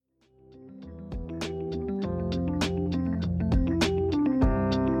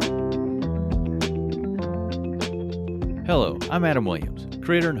Hello, I'm Adam Williams,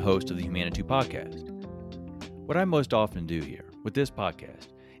 creator and host of the Humanity Podcast. What I most often do here with this podcast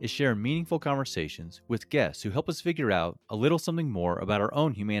is share meaningful conversations with guests who help us figure out a little something more about our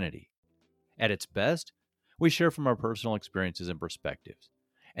own humanity. At its best, we share from our personal experiences and perspectives,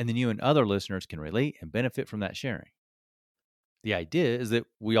 and then you and other listeners can relate and benefit from that sharing. The idea is that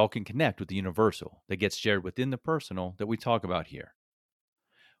we all can connect with the universal that gets shared within the personal that we talk about here.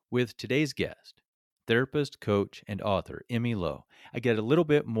 With today's guest, therapist, coach, and author Emmy Lowe, I get a little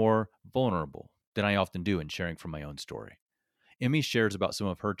bit more vulnerable than I often do in sharing from my own story. Emmy shares about some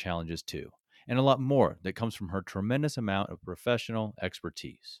of her challenges too, and a lot more that comes from her tremendous amount of professional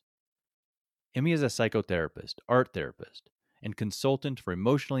expertise. Emmy is a psychotherapist, art therapist, and consultant for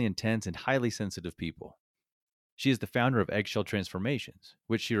emotionally intense and highly sensitive people. She is the founder of Eggshell Transformations,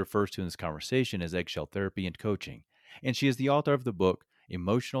 which she refers to in this conversation as eggshell therapy and coaching, and she is the author of the book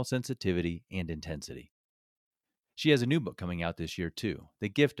Emotional Sensitivity and Intensity. She has a new book coming out this year too, The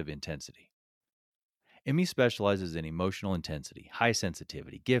Gift of Intensity. Emmy specializes in emotional intensity, high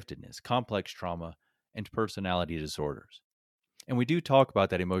sensitivity, giftedness, complex trauma, and personality disorders. And we do talk about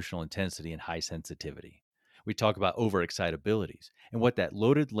that emotional intensity and high sensitivity. We talk about overexcitabilities and what that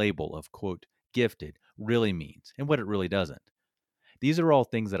loaded label of, quote, gifted really means and what it really doesn't. These are all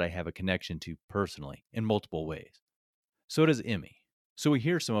things that I have a connection to personally in multiple ways. So does Emmy. So we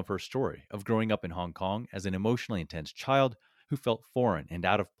hear some of her story of growing up in Hong Kong as an emotionally intense child who felt foreign and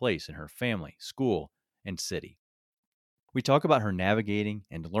out of place in her family, school, and city. We talk about her navigating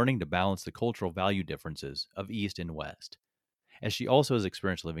and learning to balance the cultural value differences of East and West, as she also has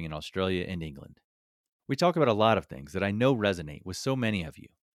experience living in Australia and England. We talk about a lot of things that I know resonate with so many of you.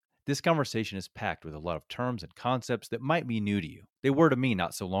 This conversation is packed with a lot of terms and concepts that might be new to you. They were to me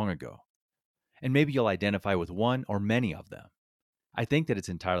not so long ago. And maybe you'll identify with one or many of them. I think that it's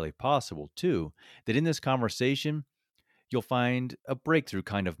entirely possible, too, that in this conversation, you'll find a breakthrough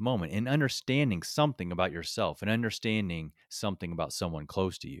kind of moment in understanding something about yourself and understanding something about someone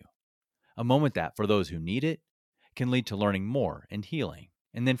close to you. A moment that, for those who need it, can lead to learning more and healing,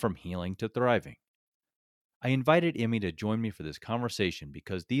 and then from healing to thriving. I invited Emmy to join me for this conversation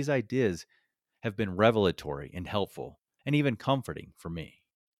because these ideas have been revelatory and helpful, and even comforting for me.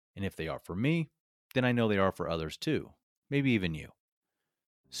 And if they are for me, then I know they are for others too, maybe even you.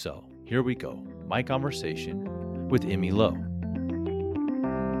 So, here we go, my conversation with Emmy Lowe.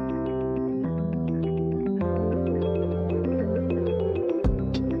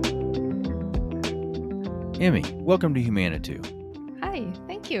 Emmy, welcome to Humanity. Hi,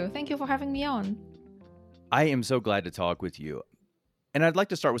 thank you. Thank you for having me on. I am so glad to talk with you. And I'd like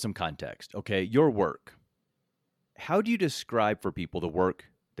to start with some context, okay? Your work. How do you describe for people the work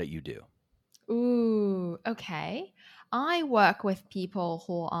that you do? Ooh, okay. I work with people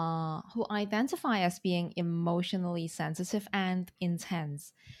who identify as being emotionally sensitive and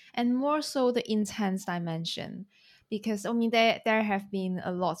intense, and more so the intense dimension. Because I mean, there have been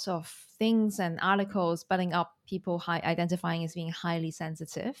a lot of things and articles butting up people identifying as being highly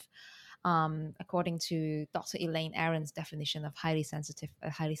sensitive. According to Dr. Elaine Aron's definition of a highly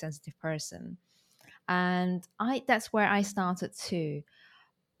sensitive person. And that's where I started too.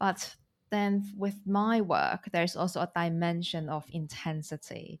 But then with my work, there's also a dimension of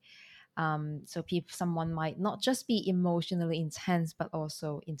intensity. So someone might not just be emotionally intense, but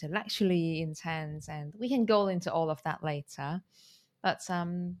also intellectually intense, and we can go into all of that later. But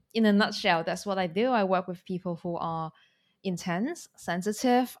in a nutshell, that's what I do. I work with people who are intense,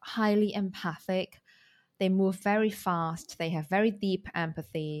 sensitive, highly empathic. They move very fast. They have very deep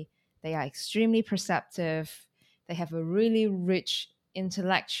empathy. They are extremely perceptive. They have a really rich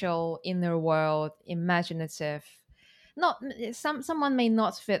intellectual inner world, imaginative. Not someone may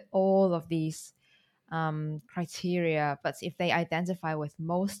not fit all of these criteria, but if they identify with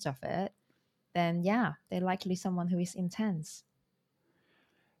most of it, then yeah, they're likely someone who is intense.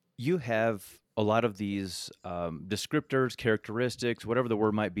 You have a lot of these descriptors, characteristics, whatever the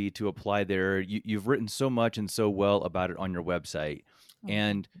word might be to apply there. You've written so much and so well about it on your website. Oh,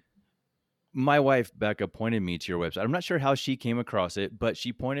 And my wife, Becca, pointed me to your website. I'm not sure how she came across it, but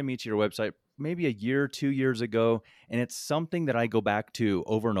she pointed me to your website maybe a year, 2 years ago. And it's something that I go back to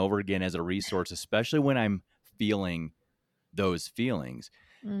over and over again as a resource, especially when I'm feeling those feelings.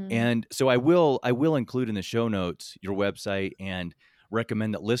 And so I will include in the show notes your website and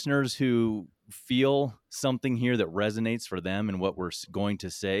recommend that listeners who feel something here that resonates for them and what we're going to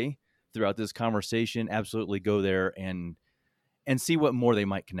say throughout this conversation, absolutely go there and see what more they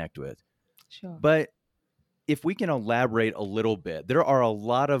might connect with. sure. But if we can elaborate a little bit, there are a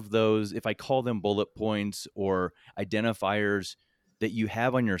lot of those, if I call them bullet points or identifiers that you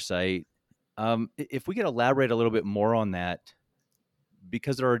have on your site If we could elaborate a little bit more on that,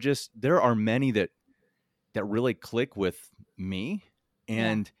 because there are many that really click with me,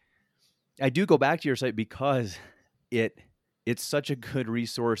 Yeah. and I do go back to your site because it's such a good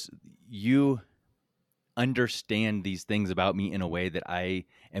resource. You understand these things about me in a way that I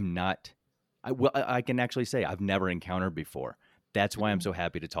am not. I can actually say I've never encountered before. That's why I'm Mm. so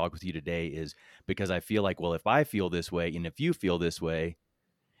happy to talk with you today, is because I feel like, well, if I feel this way and if you feel this way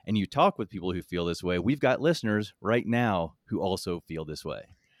and you talk with people who feel this way, we've got listeners right now who also feel this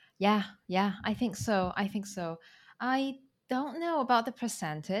way. Yeah, yeah, I think so. I think so. I don't know about the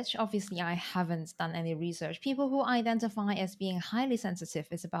percentage. Obviously, I haven't done any research. People who identify as being highly sensitive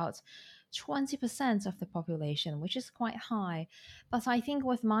is about 20% of the population, which is quite high. But I think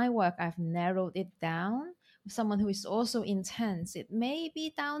with my work, I've narrowed it down. Someone who is also intense, it may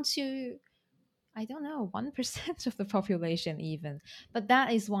be down to, I don't know, 1% of the population, even. But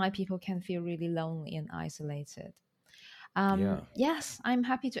that is why people can feel really lonely and isolated. Yeah, Yes, I'm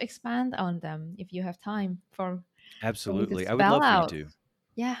happy to expand on them if you have time for me to absolutely. I would spell love for you out, to.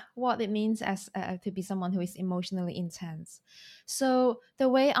 yeah, what it means as to be someone who is emotionally intense. So the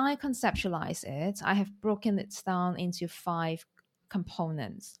way I conceptualize it, I have broken it down into 5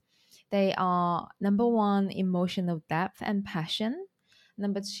 components. They are: number one, emotional depth and passion;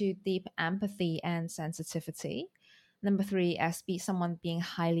 number two, deep empathy and sensitivity; number three, as be someone being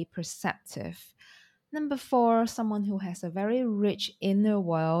highly perceptive; number four, someone who has a very rich inner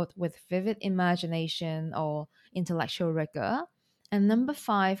world with vivid imagination or intellectual rigor; and number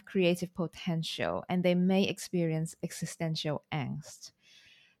five, creative potential, and they may experience existential angst.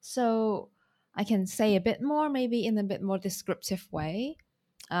 So I can say a bit more, maybe in a bit more descriptive way.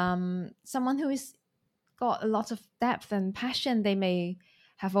 Someone who is got a lot of depth and passion, they may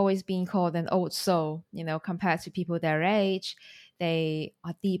have always been called an old soul, compared to people their age. They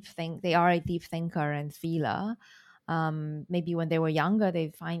are a deep thinker and feeler. Maybe when they were younger, they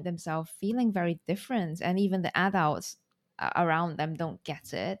find themselves feeling very different, and even the adults around them don't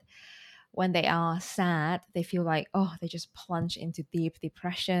get it. When they are sad, they feel like, oh, they just plunge into deep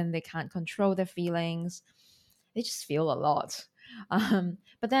depression. They can't control their feelings. They just feel a lot.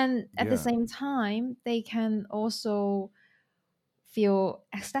 But then at the Yeah. same time, they can also feel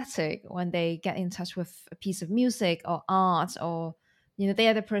ecstatic when they get in touch with a piece of music or art, or they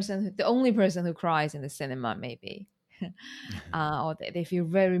are the only person who cries in the cinema, maybe. Or they feel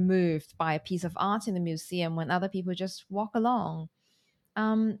very moved by a piece of art in the museum when other people just walk along.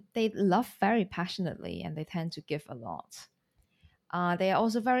 They love very passionately and they tend to give a lot. They are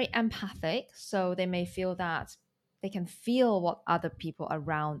also very empathic, so they may feel that they can feel what other people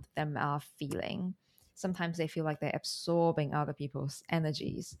around them are feeling. Sometimes they feel like they're absorbing other people's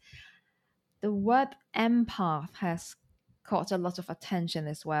energies. The word empath has caught a lot of attention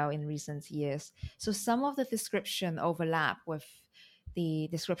as well in recent years. So some of the description overlap with the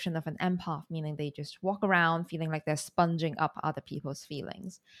description of an empath, meaning they just walk around feeling like they're sponging up other people's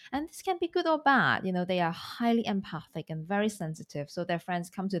feelings. And this can be good or bad. They are highly empathic and very sensitive. So their friends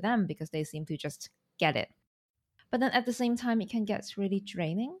come to them because they seem to just get it. But then at the same time, it can get really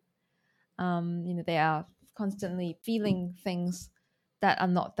draining. They are constantly feeling things that are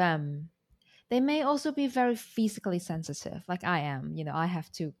not them. They may also be very physically sensitive, like I am. I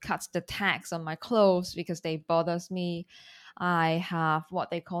have to cut the tags on my clothes because they bothers me. I have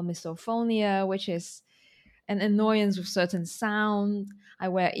what they call misophonia, which is an annoyance with certain sound. I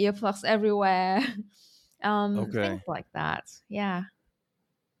wear earplugs everywhere. Things Okay. like that. Yeah.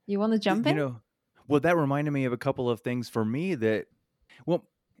 You want to jump You in? know, well, that reminded me of a couple of things for me that, well,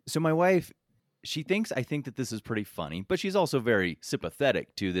 so my wife, I think that this is pretty funny, but she's also very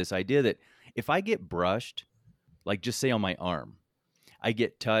sympathetic to this idea that if I get brushed, like just say on my arm, I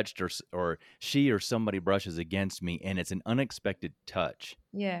get touched, or she or somebody brushes against me and it's an unexpected touch,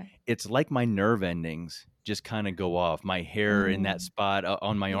 Yeah. it's like my nerve endings just kind of go off. My hair in that Mm, spot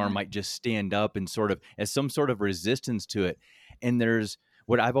on my arm yeah. might just stand up and sort of as some sort of resistance to it. And there's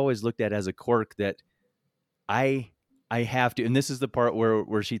what I've always looked at as a quirk that I I have to, and this is the part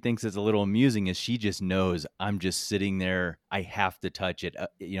where she thinks it's a little amusing, is she just knows I'm just sitting there. I have to touch it.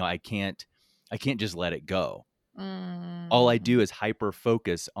 I can't just let it go. All I do Mm, is hyper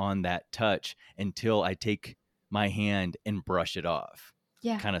focus on that touch until I take my hand and brush it off,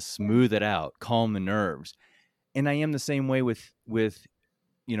 yeah. kind of smooth it out, calm the nerves. And I am the same way with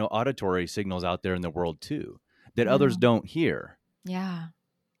auditory signals out there in the world too that others Mm, don't hear. yeah.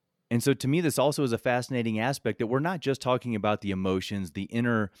 And so to me, this also is a fascinating aspect that we're not just talking about the emotions, the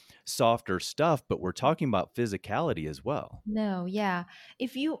inner, softer stuff, but we're talking about physicality as well. No, yeah.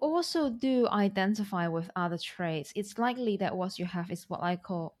 If you also do identify with other traits, it's likely that what you have is what I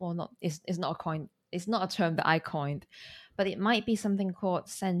call, well, not is not a coin, it's not a term that I coined, but it might be something called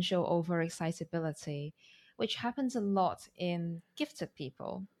sensual overexcitability, which happens a lot in gifted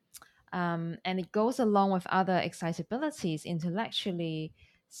people. And it goes along with other excitabilities intellectually,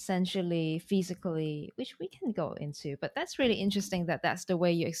 sensually, physically, which we can go into. But that's really interesting that that's the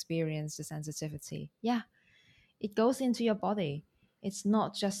way you experience the sensitivity. Yeah, it goes into your body. It's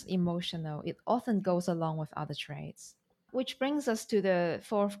not just emotional, it often goes along with other traits. Which brings us to the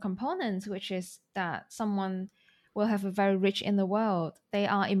fourth component, which is that someone will have a very rich inner world. They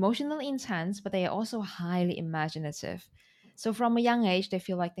are emotionally intense, but they are also highly imaginative. So from a young age, they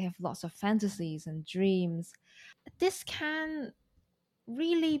feel like they have lots of fantasies and dreams. This can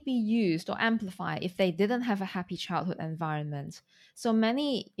really be used or amplified if they didn't have a happy childhood environment. So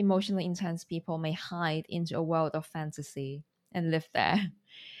many emotionally intense people may hide into a world of fantasy and live there,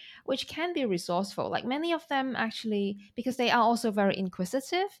 which can be resourceful. Like many of them actually, because they are also very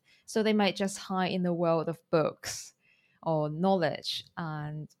inquisitive, so they might just hide in the world of books or knowledge,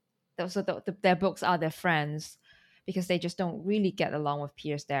 and their books are their friends because they just don't really get along with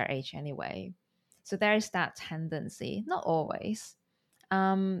peers their age anyway. So there is that tendency, not always.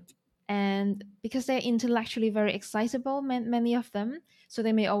 um, and because they're intellectually very excitable, many of them, so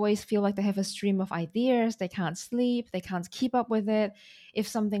they may always feel like they have a stream of ideas. They can't sleep, they can't keep up with it. If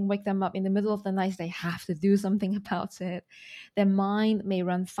something wake them up in the middle of the night, they have to do something about it. Their mind may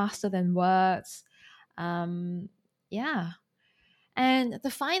run faster than words. Yeah. And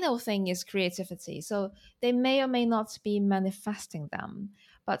the final thing is creativity. So they may or may not be manifesting them,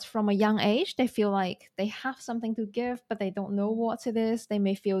 but from a young age, they feel like they have something to give, but they don't know what it is. They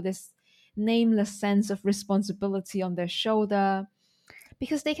may feel this nameless sense of responsibility on their shoulder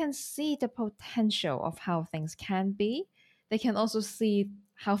because they can see the potential of how things can be. They can also see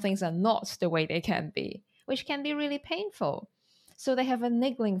how things are not the way they can be, which can be really painful. So they have a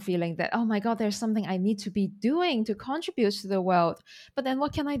niggling feeling that, oh my God, there's something I need to be doing to contribute to the world. But then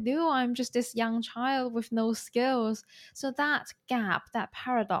what can I do? I'm just this young child with no skills. So that gap, that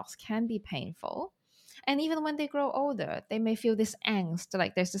paradox can be painful. And even when they grow older, they may feel this angst,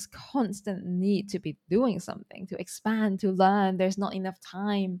 like there's this constant need to be doing something, to expand, to learn. There's not enough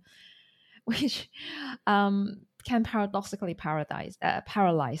time, which can paradoxically paralyze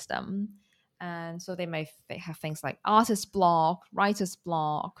them. And so they have things like artist block, writer's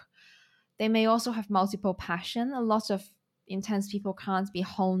block. They may also have multiple passion. A lot of intense people can't be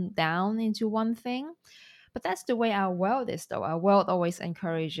honed down into one thing, but that's the way our world is, though. Our world always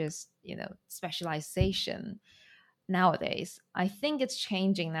encourages, specialization nowadays. I think it's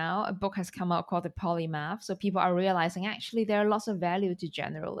changing now. A book has come out called The Polymath. So people are realizing actually there are lots of value to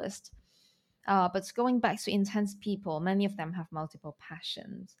generalists. But going back to intense people, many of them have multiple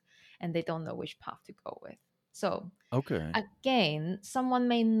passions and they don't know which path to go with. So Okay. again, someone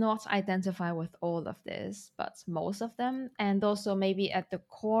may not identify with all of this, but most of them, and also maybe at the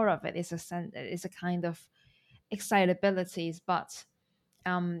core of it is a kind of excitabilities, but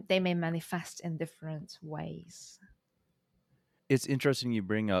they may manifest in different ways. It's interesting you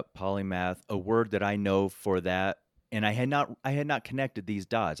bring up polymath, a word that I know for that, and I had not connected these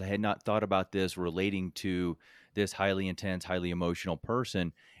dots. I had not thought about this relating to this highly intense, highly emotional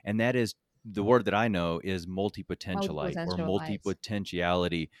person, and that is the word that I know is multipotentialite or Multi-potential lights.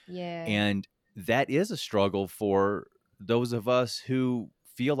 multipotentiality, Yeah. and that is a struggle for those of us who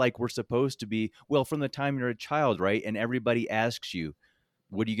feel like we're supposed to be, well, from the time you're a child, right? And everybody asks you,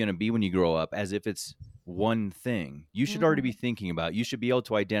 what are you going to be when you grow up, as if it's one thing you should already be Mm, thinking about. You should be able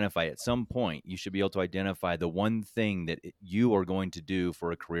to identify at some point. You should be able to identify the one thing that you are going to do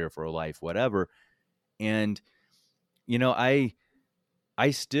for a career, for a life, whatever. And I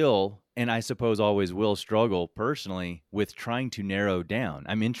still, and I suppose always will, struggle personally with trying to narrow down.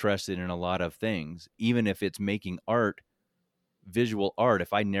 I'm interested in a lot of things, even if it's making art, visual art.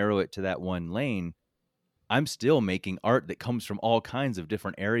 If I narrow it to that one lane, I'm still making art that comes from all kinds of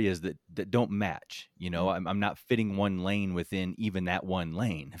different areas that don't match. mm, I'm not fitting one lane within even that one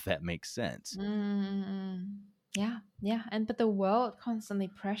lane, if that makes sense. mm. Yeah, yeah. And but the world constantly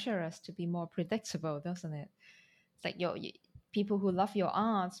pressure us to be more predictable, doesn't it? It's like people who love your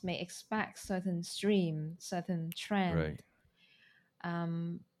arts may expect certain stream, certain trend. Right.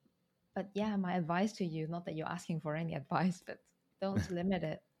 Um, but yeah, my advice to you, not that you're asking for any advice, but don't limit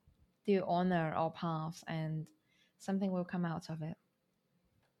it. Do honor all paths, and something will come out of it.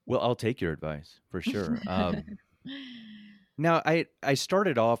 Well, I'll take your advice for sure. Now, I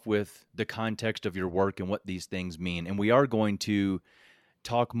started off with the context of your work and what these things mean, and we are going to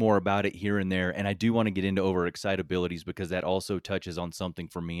talk more about it here and there. And I do want to get into overexcitabilities because that also touches on something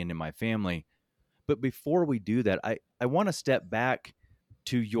for me and in my family. But before we do that, I want to step back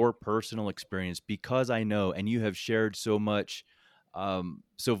to your personal experience because I know, and you have shared so much,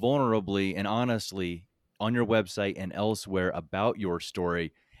 so vulnerably and honestly on your website and elsewhere about your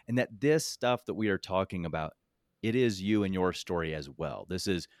story, and that this stuff that we are talking about, it is you and your story as well. This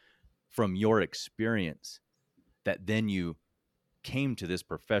is from your experience that then you came to this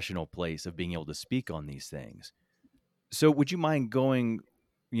professional place of being able to speak on these things. So would you mind going,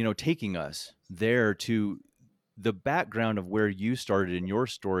 taking us there to the background of where you started and your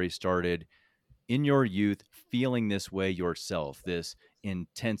story started in your youth, feeling this way yourself, this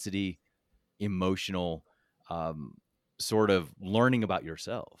intensity, emotional, um, sort of learning about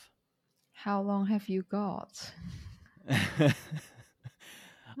yourself? How long have you got?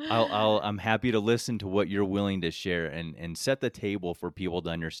 I'm happy to listen to what you're willing to share and set the table for people to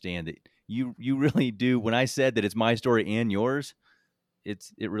understand that you really do. When I said that it's my story and yours,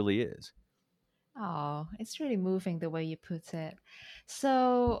 it really is. Oh, it's really moving the way you put it.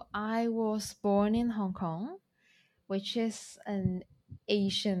 So, I was born in Hong Kong, which is an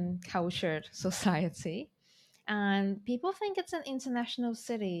Asian cultured society. And people think it's an international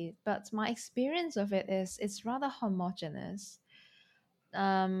city, but my experience of it is it's rather homogenous.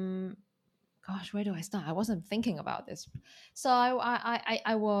 Um, Gosh, where do I start? I wasn't thinking about this. So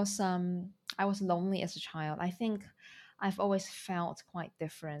I was lonely as a child. I think I've always felt quite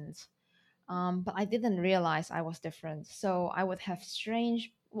different. But I didn't realize I was different. So I would have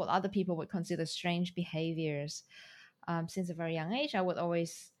strange, what other people would consider strange behaviors. Since a very young age, I would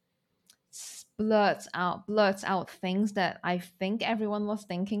always blurt out things that I think everyone was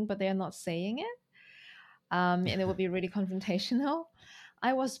thinking, but they're not saying it. And it would be really confrontational.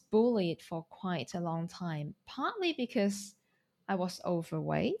 I was bullied for quite a long time, partly because I was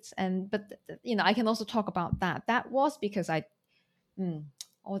overweight, but I can also talk about that. That was because mm,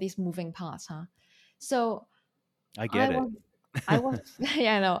 all these moving parts, huh? So I I get it. was, I was,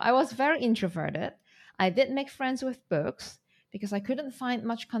 yeah, no, I was very introverted. I did make friends with books because I couldn't find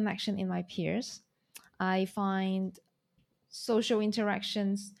much connection in my peers. I find social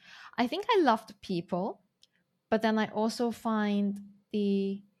interactions. I think I loved people, but then I also find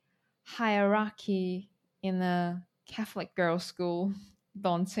the hierarchy in a Catholic girls' school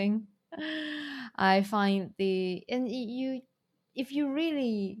daunting. I find if you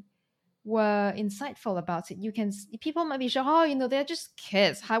really were insightful about it, people might be sure, oh, they're just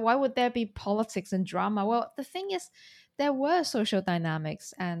kids. Why would there be politics and drama? Well, the thing is, there were social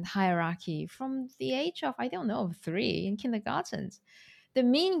dynamics and hierarchy from the age of, I don't know, 3 in kindergarten. The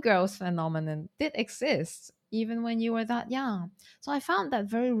mean girls phenomenon did exist even when you were that young. So I found that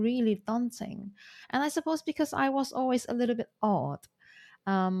very, really daunting. And I suppose because I was always a little bit odd,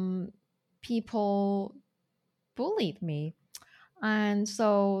 um, people bullied me. And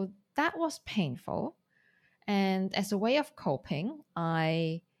so that was painful. And as a way of coping,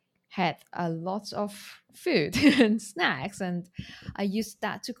 I had a lot of food and snacks, and I used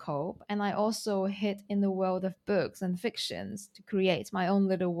that to cope. And I also hid in the world of books and fictions to create my own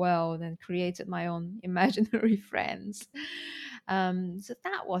little world and created my own imaginary friends. So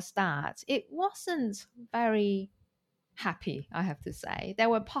that was that. It wasn't very happy, I have to say. There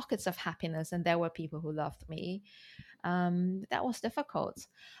were pockets of happiness, and there were people who loved me. That was difficult.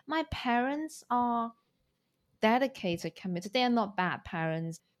 My parents are dedicated, committed. They are not bad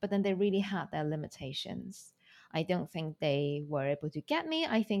parents, but then they really had their limitations. I don't think they were able to get me.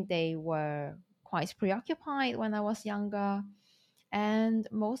 I think they were quite preoccupied when I was younger. And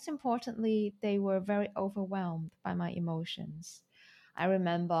most importantly, they were very overwhelmed by my emotions. I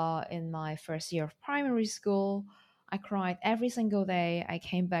remember in my first year of primary school, I cried every single day. I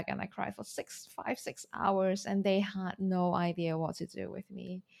came back and I cried for 6 hours, and they had no idea what to do with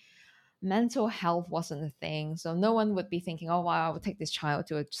me. Mental health wasn't a thing, so no one would be thinking, "Oh, wow, I would take this child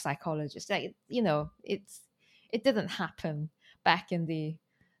to a psychologist." Like, it didn't happen back in the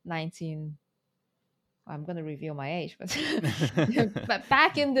 19. I'm going to reveal my age, but but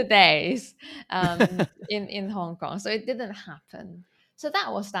back in the days, in Hong Kong, so it didn't happen. So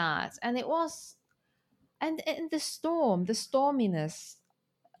that was that, and it was, and the storminess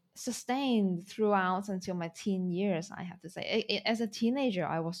sustained throughout until my teen years. I have to say, as a teenager,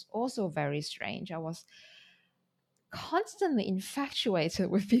 I was also very strange. I was constantly infatuated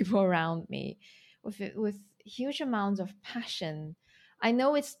with people around me, with huge amounts of passion. I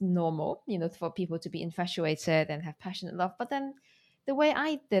know it's normal, for people to be infatuated and have passionate love, but then the way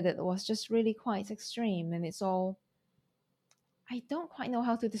I did it was just really quite extreme, and it's all I don't quite know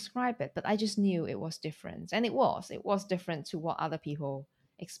how to describe it, but I just knew it was different. And it was different to what other people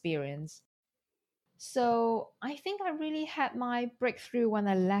experience. So I think I really had my breakthrough when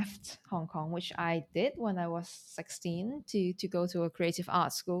I left Hong Kong, which I did when I was 16 to go to a creative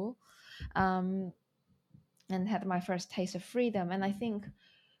art school, um, and had my first taste of freedom. And I think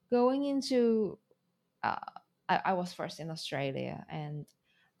going into, uh, I was first in Australia, and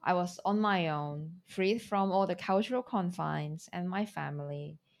I was on my own, free from all the cultural confines and my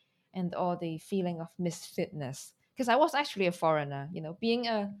family and all the feeling of misfitness. Because I was actually a foreigner, being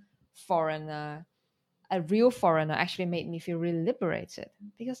a foreigner, a real foreigner actually made me feel really liberated,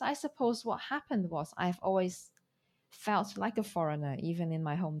 because I suppose what happened was I've always felt like a foreigner, even in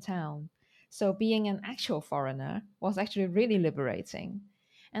my hometown. So being an actual foreigner was actually really liberating.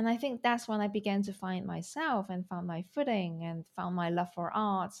 And I think that's when I began to find myself and found my footing and found my love for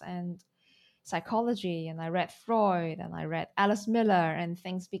arts and psychology. And I read Freud and I read Alice Miller, and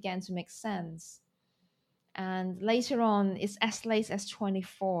things began to make sense. And later on, it's as late as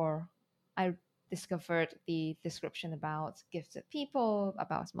 24, I discovered the description about gifted people,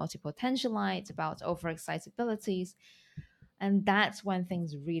 about multipotentialites, about overexcitabilities. And that's when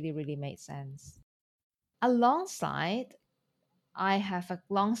things really, really made sense. Alongside, I have a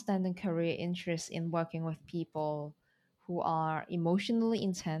long-standing career interest in working with people who are emotionally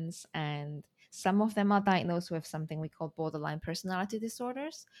intense, and some of them are diagnosed with something we call borderline personality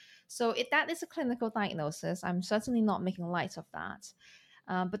disorders. So that is a clinical diagnosis. I'm certainly not making light of that.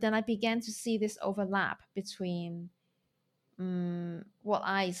 But then I began to see this overlap between what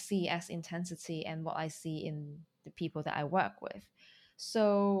I see as intensity and what I see in the people that I work with.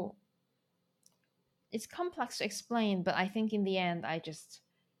 So it's complex to explain, but I think in the end, I just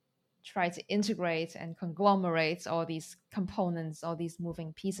try to integrate and conglomerate all these components, all these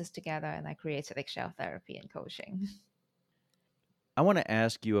moving pieces together, and I created eggshell therapy and coaching. I want to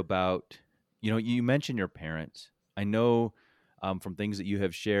ask you about, you mentioned your parents. I know from things that you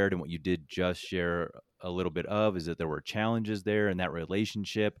have shared and what you did just share a little bit of is that there were challenges there in that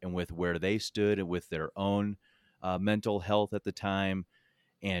relationship and with where they stood and with their own mental health at the time,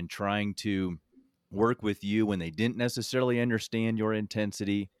 and trying to work with you when they didn't necessarily understand your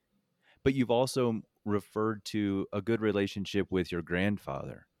intensity. But you've also referred to a good relationship with your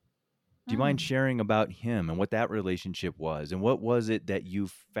grandfather. Do you mind Mm. sharing about him and what that relationship was, and what was it that you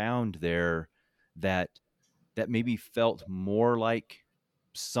found there that maybe felt more like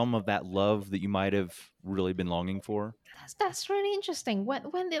some of that love that you might have really been longing for? That's really interesting.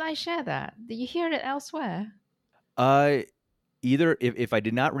 When did I share that? Did you hear it elsewhere? Uh, Either if I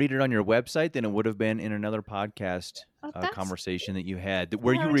did not read it on your website, then it would have been in another podcast Oh, that's conversation that you had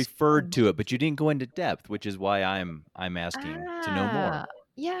where you very referred to strange. it, but you didn't go into depth, which is why I'm asking to know more. Ah,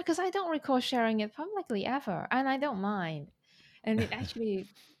 yeah, because I don't recall sharing it publicly ever, and I don't mind. And it actually,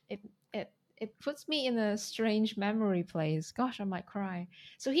 it it it puts me in a strange memory place. Gosh, I might cry.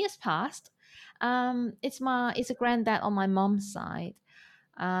 So he has passed. It's a granddad on my mom's side.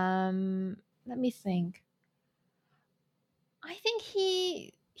 Let me think. I think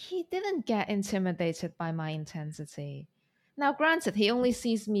he didn't get intimidated by my intensity. Now, granted, he only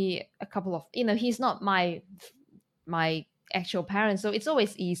sees me a couple of, he's not my actual parents, so it's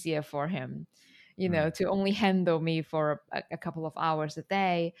always easier for him, Mm. to only handle me for a couple of hours a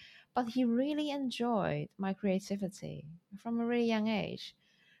day. But he really enjoyed my creativity from a really young age.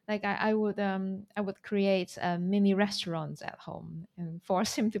 Like I would create mini restaurants at home and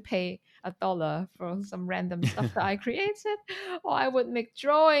force him to pay $1 for some random stuff that I created, or I would make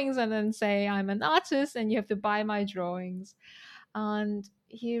drawings and then say I'm an artist and you have to buy my drawings. And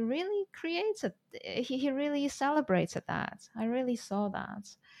he really created, he really celebrated that. I really saw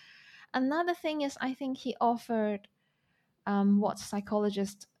that. Another thing is, I think he offered what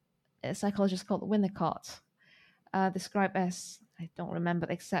psychologist called Winnicott described as, I don't remember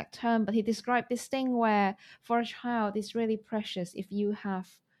the exact term, but he described this thing where for a child it's really precious if you have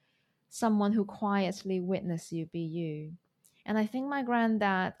someone who quietly witness you be you. And I think my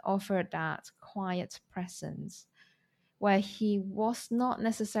granddad offered that quiet presence where he was not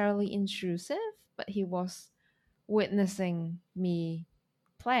necessarily intrusive, but he was witnessing me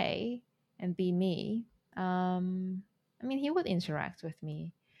play and be me. I mean, he would interact with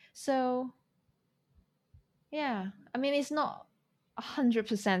me. So yeah, I mean, it's not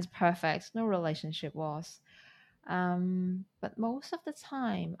 100% perfect. No relationship was. But most of the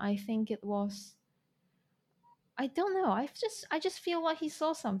time, I think it was. I don't know. I just feel like he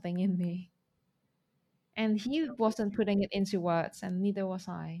saw something in me, and he wasn't putting it into words, and neither was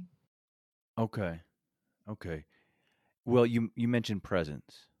I. Okay. Okay. Well, you mentioned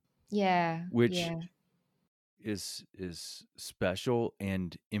presence, Yeah, which yeah. is special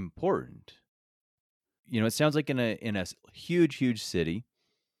and important. It sounds like in a huge city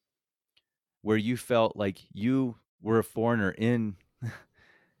where you felt like you were a foreigner in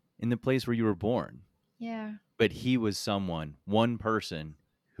in the place where you were born, Yeah. but he was one person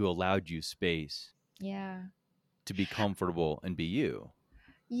who allowed you space Yeah. to be comfortable and be you.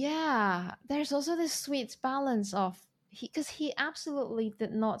 Yeah. There's also this sweet balance of because he absolutely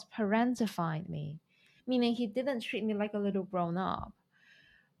did not parentify me, meaning he didn't treat me like a little grown up.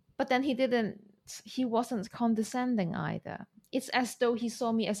 But then he wasn't condescending either. It's as though he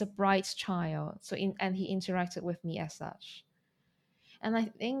saw me as a bright child. And he interacted with me as such. And I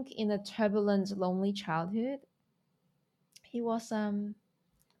think in a turbulent, lonely childhood, he was a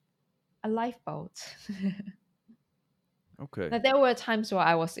lifeboat. Okay. Now, there were times where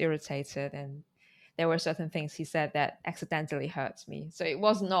I was irritated, and there were certain things he said that accidentally hurt me. So it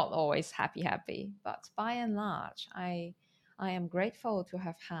was not always happy, but by and large, I am grateful to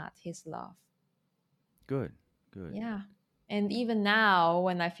have had his love. Good. Good. Yeah. And even now,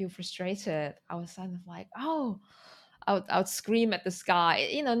 when I feel frustrated, I was kind of like, oh, I would scream at the sky.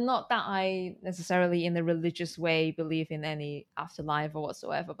 Not that I necessarily in a religious way believe in any afterlife or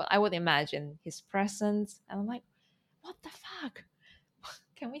whatsoever, but I would imagine his presence. And I'm like, what the fuck?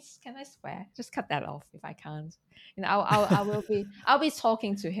 Can I swear? Just cut that off if I can't. I'll be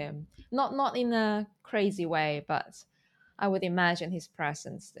talking to him. Not in a crazy way, but I would imagine his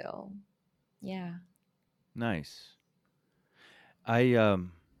presence still. Yeah. Nice.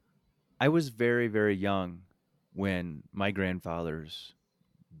 I was very, very young when my grandfathers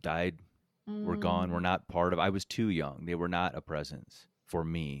died, were gone, were Mm. not part of. I was too young. They were not a presence for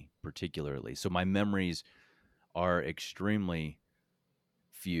me particularly. So my memories are extremely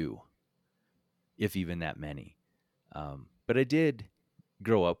few, if even that many. But I did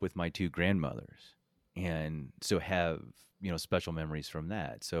grow up with my two grandmothers, and so have special memories from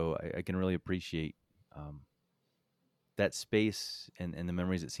that. So I can really appreciate um, that space and the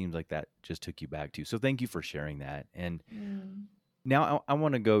memories it seems like that just took you back to. So thank you for sharing that. And Mm. now I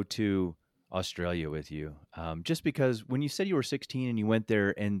want to go to Australia with you, just because when you said you were 16 and you went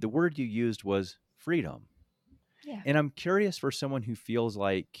there, and the word you used was freedom. Yeah. And I'm curious, for someone who feels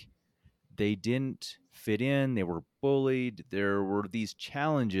like they didn't fit in, they were bullied, there were these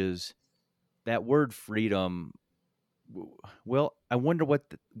challenges, that word freedom, well, I wonder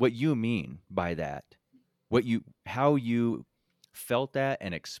what you mean by that. How you felt that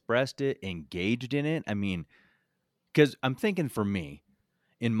and expressed it, engaged in it. I mean, cuz I'm thinking for me,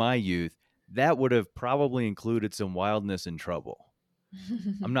 in my youth, that would have probably included some wildness and trouble.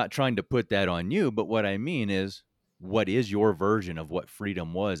 I'm not trying to put that on you, but what I mean is, what is your version of what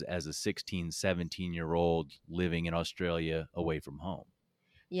freedom was as a 16, 17-year-old living in Australia away from home?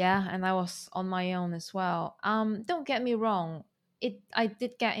 Yeah, and I was on my own as well. Don't get me wrong. I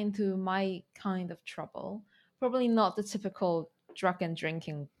did get into my kind of trouble. Probably not the typical drug and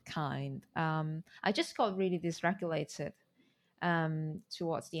drinking kind. I just got really dysregulated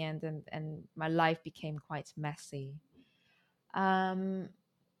towards the end, and my life became quite messy. Um,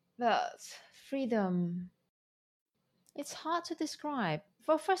 but freedom, it's hard to describe.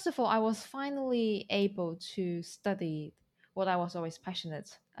 Well, first of all, I was finally able to study what I was always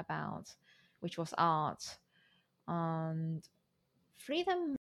passionate about, which was art. And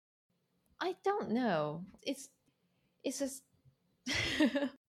freedom, I don't know. It's just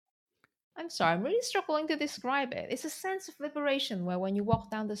I'm sorry, I'm really struggling to describe it. It's a sense of liberation where when you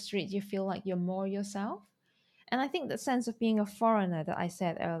walk down the street, you feel like you're more yourself. And I think the sense of being a foreigner that I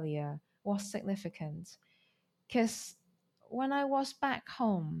said earlier was significant because when I was back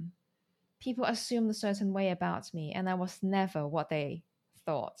home, people assumed a certain way about me, and I was never what they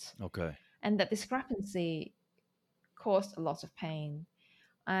thought. Okay. And that discrepancy caused a lot of pain.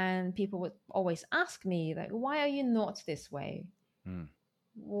 And people would always ask me, like, why are you not this way? Mm.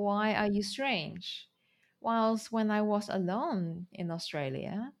 Why are you strange? Whilst when I was alone in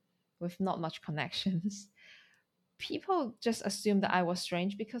Australia with not much connections, people just assumed that I was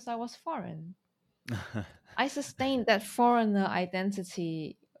strange because I was foreign. I sustained that foreigner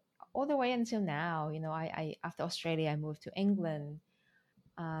identity all the way until now. I after Australia, I moved to England,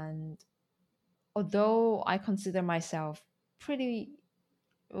 and although I consider myself pretty,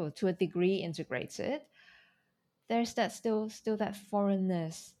 well, to a degree, integrated, there's that still that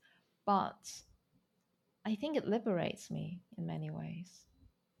foreignness, but I think it liberates me in many ways.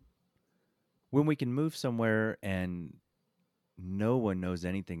 When we can move somewhere and no one knows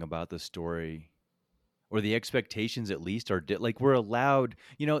anything about the story, or the expectations at least are like we're allowed,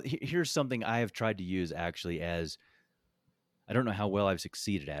 here's something I have tried to use actually as I don't know how well I've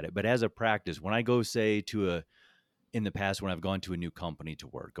succeeded at it, but as a practice, when I go, say, in the past, when I've gone to a new company to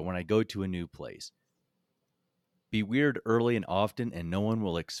work or when I go to a new place, be weird early and often, and no one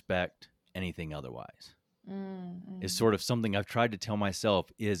will expect anything otherwise. Is sort of something I've tried to tell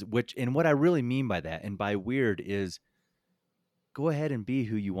myself and what I really mean by that, and by weird, is go ahead and be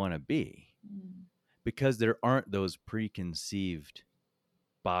who you want to be, because there aren't those preconceived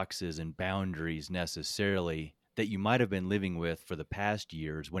boxes and boundaries necessarily that you might have been living with for the past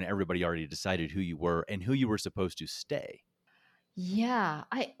years when everybody already decided who you were and who you were supposed to stay. Yeah,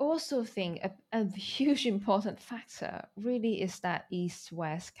 I also think a huge important factor really is that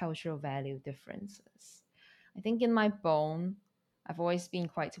East-West cultural value differences. I think in my bone, I've always been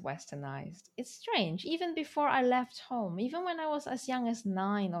quite westernized. It's strange, even before I left home, even when I was as young as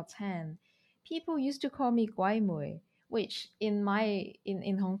 9 or 10, people used to call me Guai Mui, which in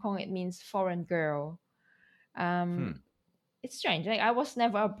Hong Kong it means foreign girl. Hmm. It's strange. Like, I was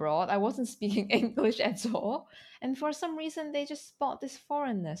never abroad. I wasn't speaking English at all. And for some reason, they just spot this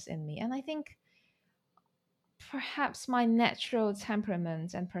foreignness in me. And I think perhaps my natural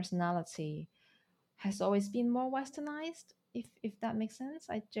temperament and personality has always been more westernized, if that makes sense.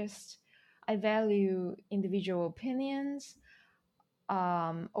 I value individual opinions,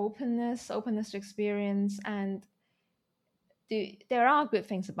 openness to experience, and there are good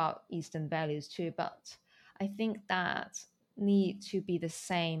things about Eastern values too, but I think that need to be the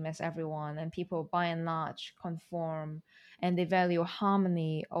same as everyone, and people by and large conform, and they value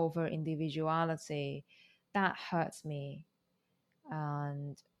harmony over individuality. That hurts me.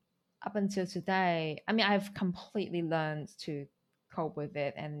 And up until today, I mean, I've completely learned to cope with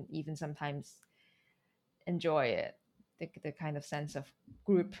it and even sometimes enjoy it, the kind of sense of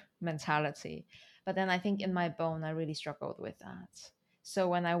group mentality. But then I think in my bone, I really struggled with that. So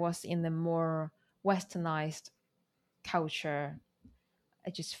when I was in the more westernized culture, I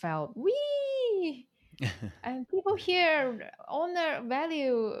just felt, wee! And people here honor,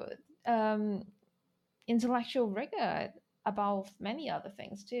 value um, intellectual rigor above many other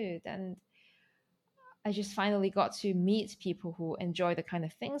things too. And I just finally got to meet people who enjoy the kind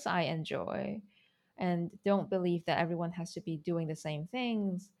of things I enjoy and don't believe that everyone has to be doing the same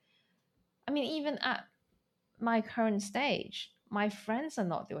things. I mean, even at my current stage, my friends are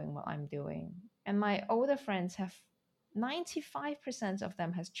not doing what I'm doing. And my older friends have 95% of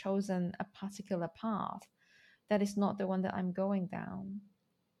them has chosen a particular path that is not the one that I'm going down.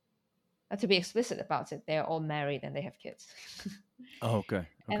 To be explicit about it, they're all married and they have kids. Oh, okay.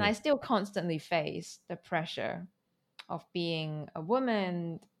 And Okay. I still constantly face the pressure of being a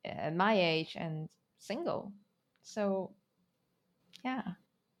woman at my age and single. So, yeah.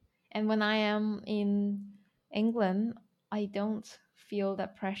 And when I am in England, I don't feel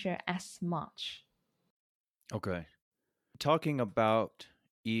that pressure as much. Okay. Talking about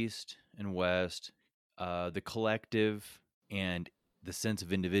East and West, the collective and the sense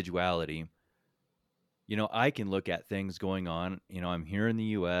of individuality, I can look at things going on. I'm here in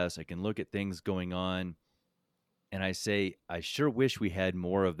the US. I can look at things going on and I say, I sure wish we had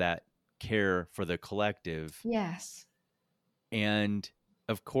more of that care for the collective. Yes. And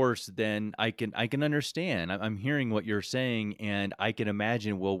of course, then I can understand. I'm hearing what you're saying, and I can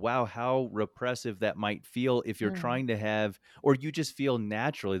imagine, well, wow, how repressive that might feel if you're Mm. trying to have, or you just feel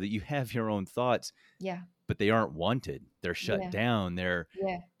naturally that you have your own thoughts, Yeah. but they aren't wanted. They're shut Yeah. down.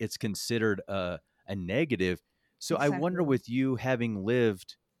 Yeah. It's considered a negative. So I wonder, Exactly. with you having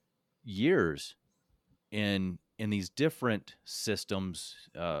lived years in these different systems,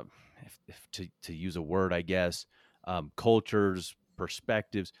 if to use a word, I guess, cultures,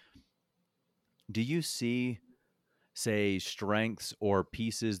 perspectives, do you see, say, strengths or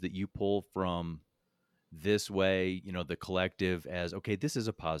pieces that you pull from this way, the collective, as okay, this is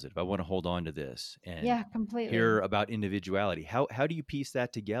a positive, I want to hold on to this and Yeah, completely. hear about individuality? How do you piece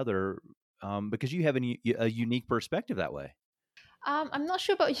that together? Because you have a unique perspective that way. I'm not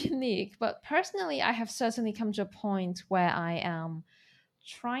sure about unique, but personally, I have certainly come to a point where I am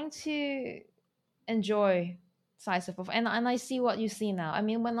trying to enjoy sides of both. And I see what you see now. I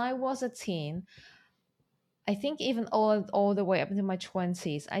mean, when I was a teen, I think even all the way up into my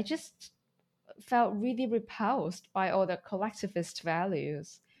 20s, I just felt really repulsed by all the collectivist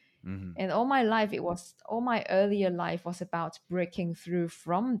values. Hmm. And all my earlier life was about breaking through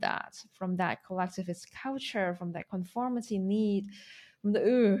from that collectivist culture, from that conformity need, from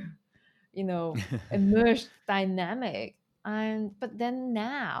the emerged dynamic. And but then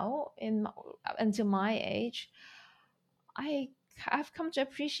now, until my age, I I've come to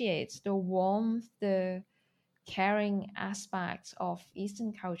appreciate the warmth, the caring aspects of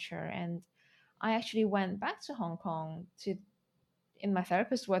Eastern culture, and I actually went back to Hong Kong to in my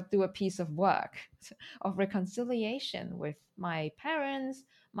therapist work, do a piece of work of reconciliation with my parents,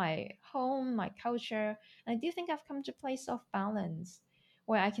 my home, my culture. And I do think I've come to a place of balance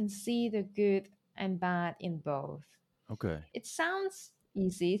where I can see the good and bad in both. Okay. It sounds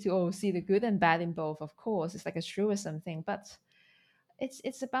easy to see the good and bad in both, of course. It's like a truism thing, but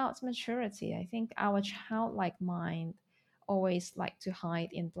it's about maturity. I think our childlike mind always like to hide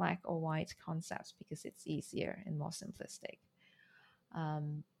in black or white concepts because it's easier and more simplistic.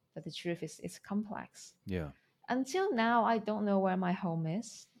 But the truth is, it's complex. Yeah. Until now, I don't know where my home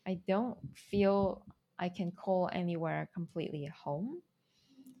is. I don't feel I can call anywhere completely a home.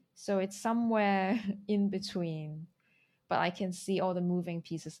 So it's somewhere in between. But I can see all the moving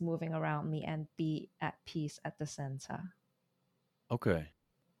pieces moving around me and be at peace at the center. Okay.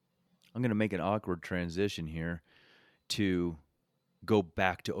 I'm going to make an awkward transition here to go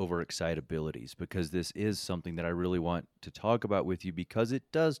back to overexcitabilities because this is something that I really want to talk about with you because it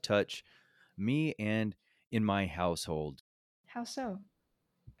does touch me and in my household. How so?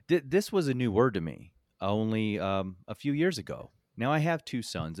 This was a new word to me only a few years ago. Now I have two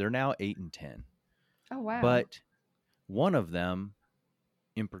sons. They're now 8 and 10. Oh, wow. But one of them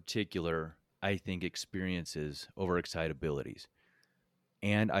in particular, I think experiences overexcitabilities.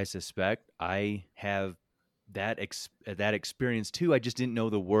 And I suspect I have that experience too. I just didn't know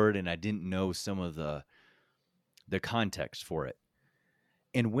the word and I didn't know some of the context for it.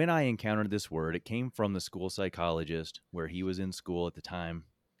 And when I encountered this word, it came from the school psychologist where he was in school at the time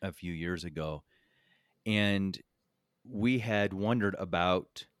a few years ago. And we had wondered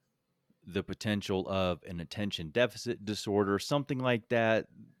about the potential of an attention deficit disorder, something like that.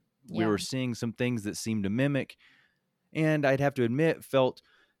 We Yeah. were seeing some things that seemed to mimic. And I'd have to admit, felt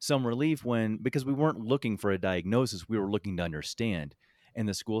some relief when, because we weren't looking for a diagnosis, we were looking to understand. And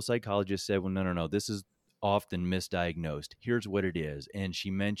the school psychologist said, well, no, this is often misdiagnosed. Here's what it is. And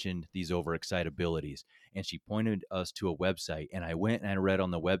she mentioned these overexcitabilities. And she pointed us to a website. And I went and I read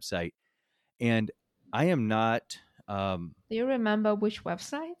on the website. And I am not, Do you remember which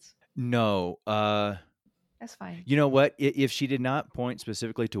website? no, That's fine. you know what? If she did not point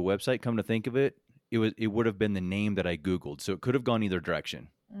specifically to a website, come to think of it, it would have been the name that I Googled. So it could have gone either direction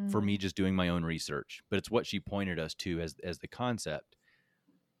for me Mm. just doing my own research. But it's what she pointed us to as the concept.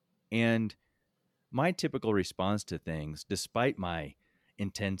 And my typical response to things, despite my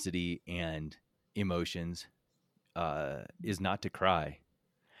intensity and emotions, is not to cry.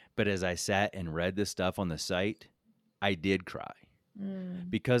 But as I sat and read this stuff on the site, I did cry Mm.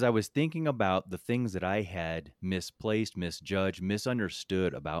 because I was thinking about the things that I had misplaced, misjudged,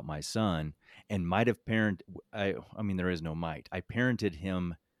 misunderstood about my son, and might have I mean, there is no might. I parented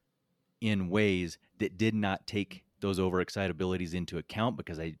him in ways that did not take those overexcitabilities into account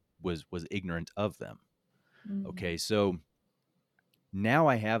because I was ignorant of them. Mm. Okay, so now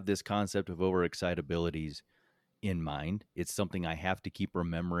I have this concept of overexcitabilities in mind. It's something I have to keep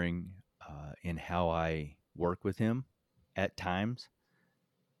remembering in how I work with him at times.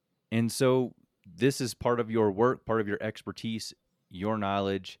 And so this is part of your work, part of your expertise, your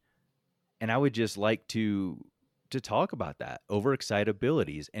knowledge, and I would just like to talk about that,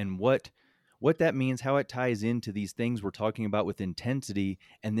 overexcitabilities and what that means, how it ties into these things we're talking about with intensity,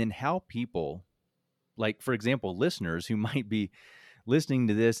 and then how people, like for example, listeners who might be listening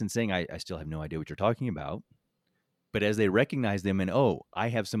to this and saying, I still have no idea what you're talking about. But as they recognize them and, oh, I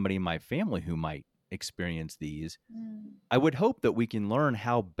have somebody in my family who might experience these, Mm. I would hope that we can learn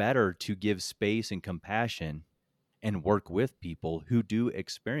how better to give space and compassion and work with people who do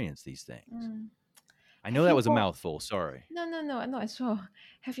experience these things. Mm. I know Have that you was a got mouthful. Sorry. no, not at all.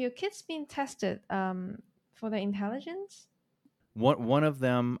 Have your kids been tested for their intelligence? One of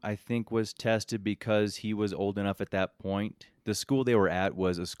them, I think, was tested because he was old enough at that point. The school they were at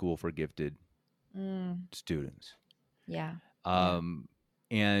was a school for gifted Mm. students. Yeah. Yeah. Um,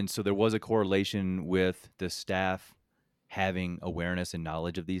 and so there was a correlation with the staff having awareness and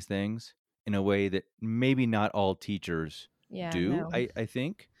knowledge of these things in a way that maybe not all teachers Yeah, do, no. I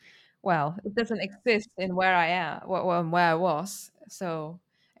think. Well, it doesn't exist in where I am, where I was. So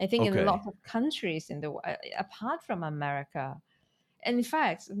I think in Okay. lots of countries in apart from America, and in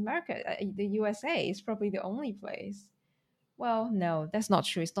fact, America, the USA is probably the only place. Well, no, that's not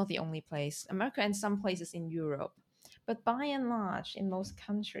true. It's not the only place. America and some places in Europe. But by and large, in most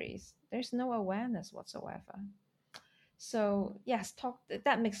countries, there's no awareness whatsoever. So, yes,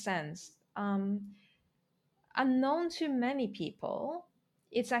 that makes sense. Unknown to many people,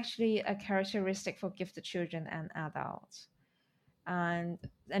 it's actually a characteristic for gifted children and adults. And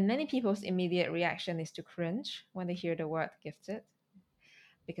many people's immediate reaction is to cringe when they hear the word gifted.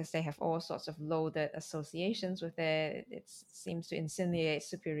 because they have all sorts of loaded associations with it. It seems to insinuate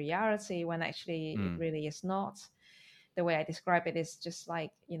superiority when actually it Mm. really is not. The way I describe it is just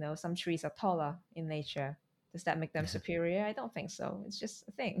like, some trees are taller in nature. Does that make them superior? I don't think so. It's just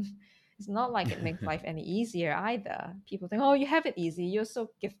a thing. It's not like it makes life any easier either. People think, oh, you have it easy. You're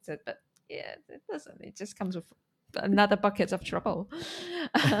so gifted. But yeah, it doesn't. It just comes with another bucket of trouble.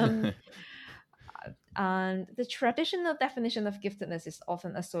 um, and the traditional definition of giftedness is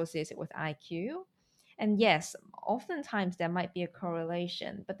often associated with IQ. And yes, oftentimes there might be a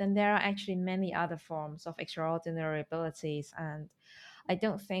correlation, but then there are actually many other forms of extraordinary abilities. And I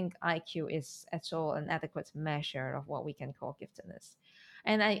don't think IQ is at all an adequate measure of what we can call giftedness.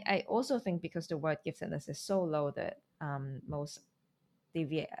 And I also think because the word giftedness is so loaded, most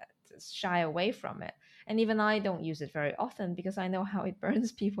deviate, shy away from it. And even I don't use it very often because I know how it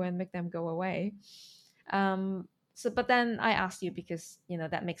burns people and make them go away. But then I asked you because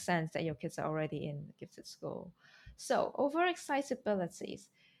that makes sense that your kids are already in gifted school. So overexcitabilities.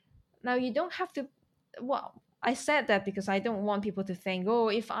 Now you don't have to. Well, I said that because I don't want people to think, oh,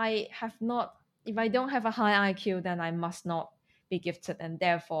 if I don't have a high IQ, then I must not be gifted, and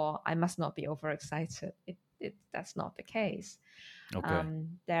therefore I must not be overexcited. That's not the case. Okay.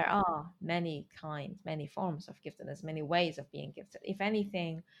 There are many forms of giftedness, many ways of being gifted. If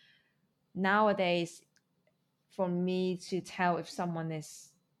anything, nowadays, for me to tell if someone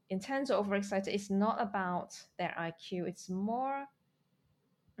is intense or overexcited, it's not about their IQ. It's more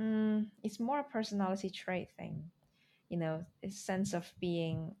a personality trait thing. A sense of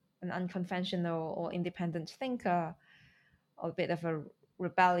being an unconventional or independent thinker, or a bit of a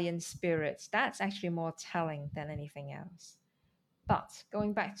rebellion spirit. That's actually more telling than anything else. But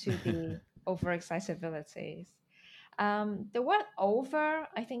going back to the overexcitabilities, the word over,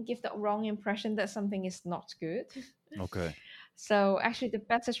 I think, give the wrong impression that something is not good. Okay. So actually, the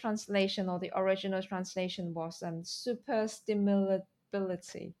better translation or the original translation was super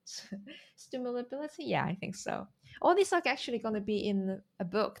stimulability. Stimulability? Yeah, I think so. All these are actually going to be in a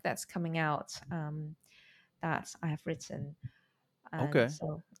book that's coming out, that I have written. And Okay.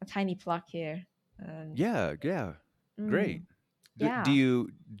 so a tiny plug here. And Yeah. Yeah. Great. mm, Do yeah.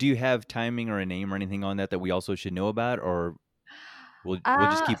 you have timing or a name or anything on that we also should know about, or we'll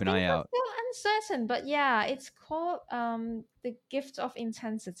just keep an eye Things are out? still uncertain, but yeah, it's called The Gift of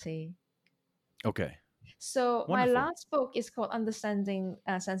Intensity. Okay. So my Wonderful. last book is called Understanding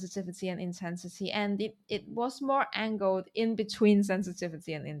Sensitivity and Intensity, and it was more angled in between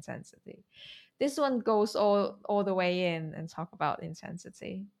sensitivity and intensity. This one goes all the way in and talk about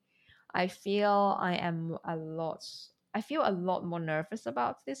intensity. I feel I feel a lot more nervous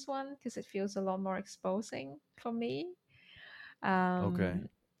about this one because it feels a lot more exposing for me. Okay. Um,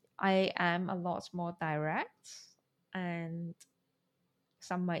 I am a lot more direct, and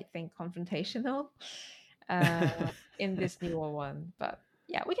some might think confrontational, uh, in this newer one. But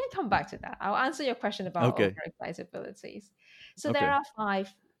yeah, we can come back to that. I'll answer your question about Okay. overexcitabilities. So there Okay.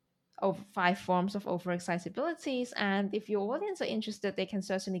 are five forms of overexcitabilities, and if your audience are interested, they can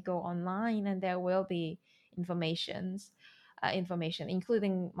certainly go online, and there will be information,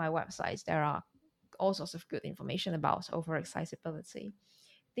 including my websites. There are all sorts of good information about overexcitability.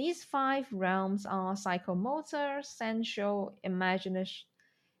 These five realms are psychomotor, sensual, imaginative,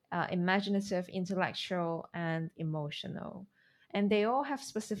 intellectual, and emotional. And they all have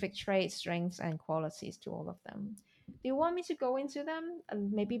specific traits, strengths, and qualities to all of them. Do you want me to go into them,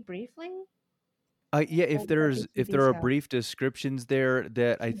 maybe briefly, Yeah, or if get into if there are detail? brief descriptions there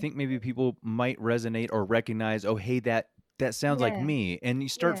that I think maybe people might resonate or recognize, oh hey, that sounds like Yeah, me, and you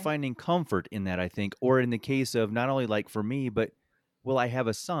start yeah, finding comfort in that, I think, or in the case of not only like for me, but well, I have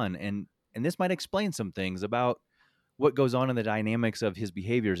a son, and this might explain some things about what goes on in the dynamics of his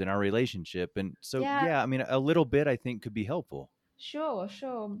behaviors in our relationship. And so yeah. yeah, I mean a little bit I think could be helpful. Sure,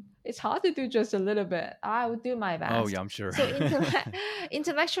 sure. It's hard to do just a little bit. I will do my Oh yeah, best. I'm sure. So,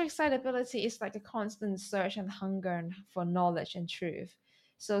 intellectual excitability is like a constant search and hunger for knowledge and truth.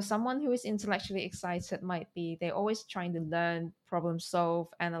 So, someone who is intellectually excited might be they're always trying to learn, problem solve,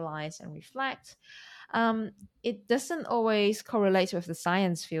 analyze, and reflect. Um, it doesn't always correlate with the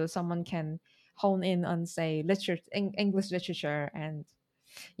science field. Someone can hone in on, say, English literature, and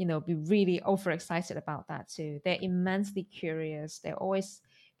be really overexcited about that too. They're immensely curious. They're always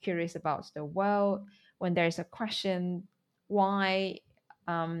curious about the world. When there's a question, why,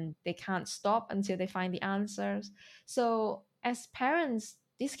 they can't stop until they find the answers. So as parents,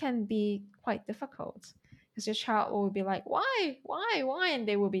 this can be quite difficult because your child will be like, why, and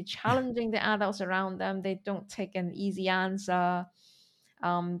they will be challenging the adults around them. They don't take an easy answer.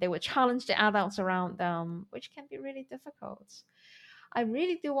 They will challenge the adults around them, which can be really difficult. I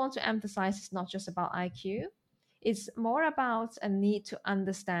really do want to emphasize it's not just about IQ. It's more about a need to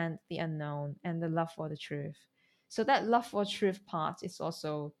understand the unknown and the love for the truth. So that love for truth part is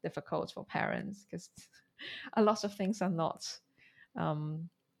also difficult for parents because a lot of things are not, um,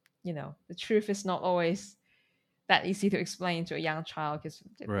 the truth is not always that easy to explain to a young child because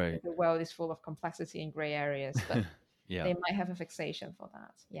Right. the world is full of complexity and gray areas. But Yeah. they might have a fixation for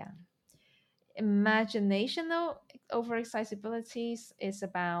that. Yeah. Imaginational overexcitabilities is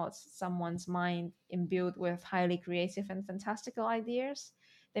about someone's mind imbued with highly creative and fantastical ideas.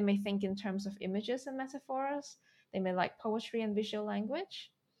 They may think in terms of images and metaphors. They may like poetry and visual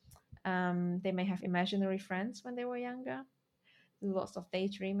language. They may have imaginary friends when they were younger. Lots of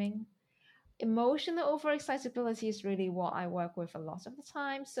daydreaming. Emotional overexcitability is really what I work with a lot of the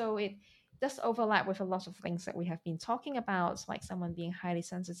time. So it does overlap with a lot of things that we have been talking about, like someone being highly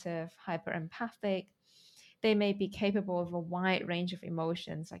sensitive, hyper empathic. They may be capable of a wide range of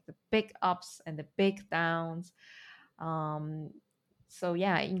emotions, like the big ups and the big downs. Um, so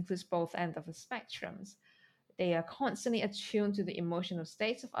yeah, it includes both ends of the spectrums. They are constantly attuned to the emotional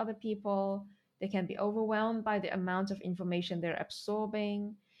states of other people. They can be overwhelmed by the amount of information they're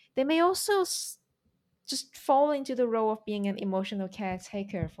absorbing. They may also just fall into the role of being an emotional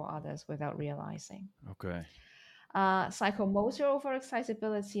caretaker for others without realizing. Okay. Psychomotor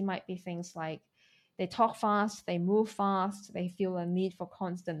overexcitability might be things like they talk fast, they move fast, they feel a need for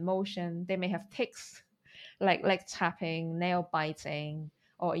constant motion. They may have tics like leg tapping, nail biting,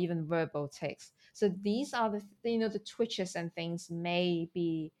 or even verbal tics. So these are the twitches and things may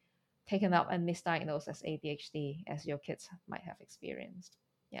be taken up and misdiagnosed as ADHD, as your kids might have experienced.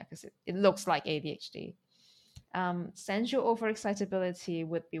 Yeah, because it looks like ADHD. Sensual overexcitability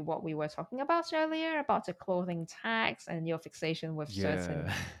would be what we were talking about earlier about the clothing tags and your fixation with certain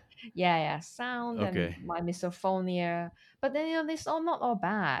Yeah. sound and Okay. my misophonia. But then this all not all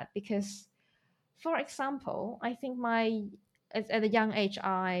bad because, for example, I think my at a young age,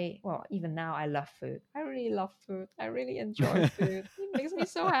 even now I love food. I really love food. I really enjoy food. It makes me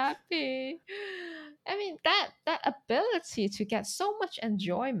so happy. I mean that ability to get so much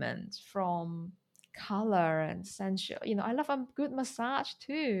enjoyment from color and sensual. I love a good massage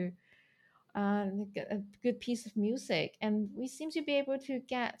too. A good piece of music, and we seem to be able to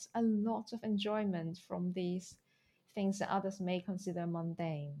get a lot of enjoyment from these things that others may consider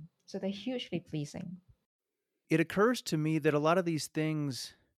mundane. So they're hugely pleasing. It occurs to me that a lot of these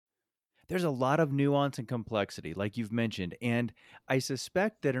things, there's a lot of nuance and complexity, like you've mentioned. And I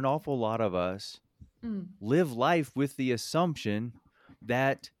suspect that an awful lot of us Mm. live life with the assumption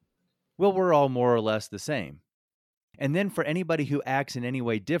that, well, we're all more or less the same. And then for anybody who acts in any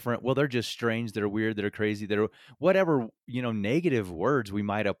way different, well, they're just strange, they're weird, they're crazy, they're whatever, negative words we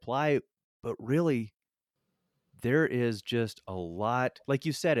might apply. But really, there is just a lot, like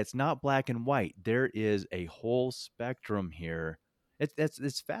you said, it's not black and white. There is a whole spectrum here.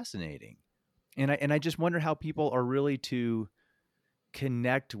 It's fascinating. And I just wonder how people are really to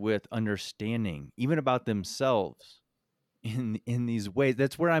connect with understanding, even about themselves in these ways.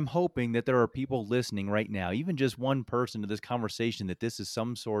 That's where I'm hoping that there are people listening right now, even just one person to this conversation, that this is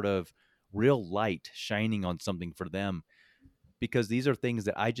some sort of real light shining on something for them, because these are things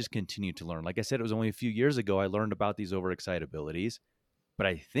that I just continue to learn. Like I said, it was only a few years ago I learned about these overexcitabilities, but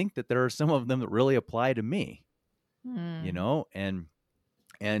I think that there are some of them that really apply to me, Mm.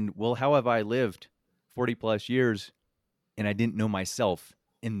 and well, how have I lived 40 plus years and I didn't know myself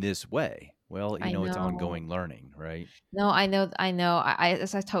in this way? Well, I it's know. ongoing learning, right? No, I know. I know.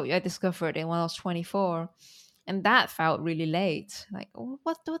 As I told you, I discovered it when I was 24, and that felt really late. Like,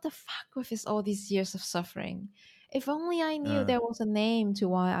 what the fuck with all these years of suffering? If only I knew Uh, there was a name to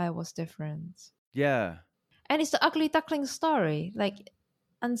why I was different. yeah. And it's the ugly duckling story. Like,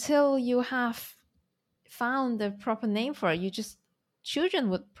 until you have found the proper name for it, children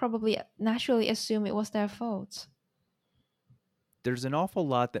would probably naturally assume it was their fault. There's an awful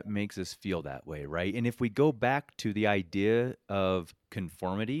lot that makes us feel that way, right? And if we go back to the idea of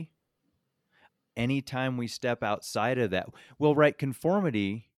conformity, anytime we step outside of that, well, right,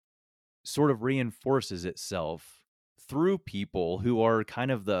 conformity sort of reinforces itself through people who are kind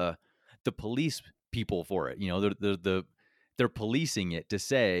of the police people for it. They're policing it to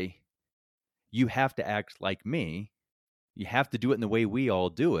say, you have to act like me. You have to do it in the way we all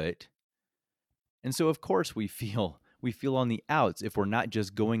do it. And so of course we feel on the outs if we're not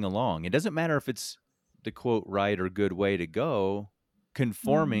just going along. It doesn't matter if it's the quote right or good way to go. Mm.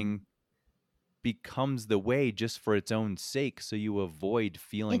 Conforming becomes the way just for its own sake, so you avoid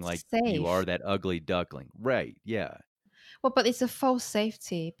feeling like It's you are safe. that ugly duckling. Right. Yeah. Well, but it's a false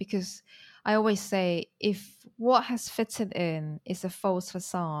safety because I always say if what has fitted in is a false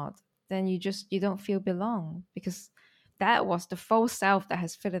facade, then you don't feel belong because that was the false self that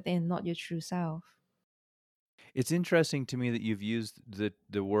has fitted in, not your true self. It's interesting to me that you've used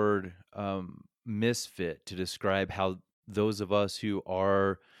the word misfit to describe how those of us who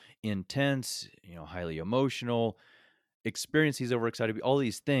are intense, highly emotional, experience these overexcited, all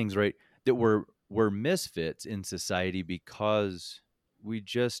these things, right? That we're misfits in society because we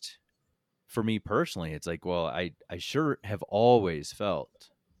just, for me personally, it's like, well, I sure have always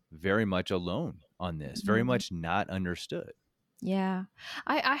felt very much alone on this, very Mhm. much not understood. Yeah.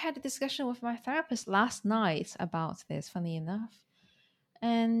 I had a discussion with my therapist last night about this, funny enough.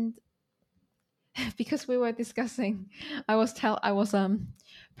 And because we were discussing, I was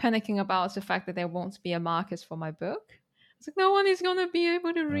panicking about the fact that there won't be a market for my book. It's like no one is gonna be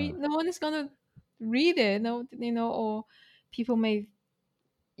able to Uh, read. No one is gonna read it. No, or people may.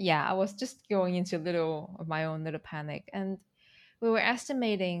 Yeah, I was just going into a little of my own little panic, and we were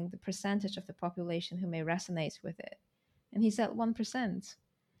estimating the percentage of the population who may resonate with it, and he said 1%.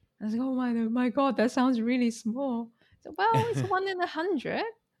 I was like, oh my god, that sounds really small. So, well, it's 1 in 100.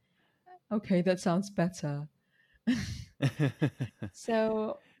 Okay, that sounds better.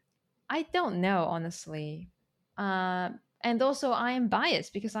 So I don't know, honestly. And also, I am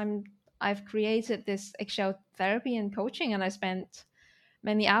biased because I've created this eggshell therapy and coaching, and I spent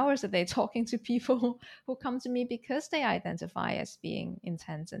many hours a day talking to people who come to me because they identify as being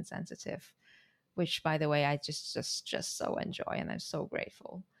intense and sensitive. Which, by the way, I just so enjoy, and I'm so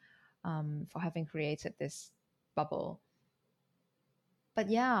grateful for having created this bubble. But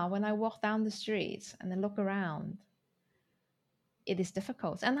yeah, when I walk down the streets and I look around, it is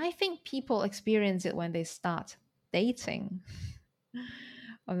difficult. And I think people experience it when they start dating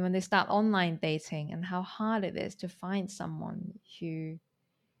or when they start online dating, and how hard it is to find someone who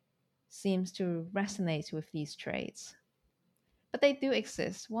seems to resonate with these traits. But they do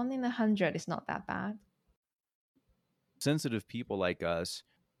exist. 1 in 100 is not that bad. Sensitive people like us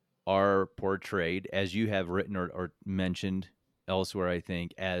are portrayed, as you have written or mentioned elsewhere, I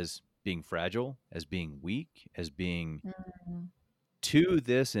think, as being fragile, as being weak, as being Mm, too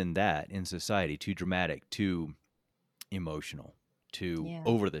this and that in society, too dramatic, too emotional, too yeah.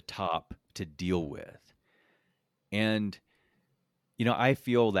 over the top to deal with. And, I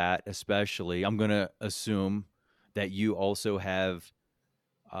feel that especially, I'm going to assume that you also have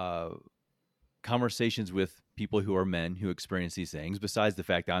uh, conversations with people who are men who experience these things, besides the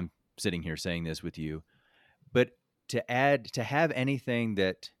fact that I'm sitting here saying this with you. But to have anything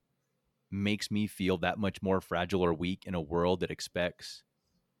that makes me feel that much more fragile or weak in a world that expects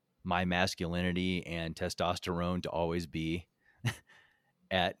my masculinity and testosterone to always be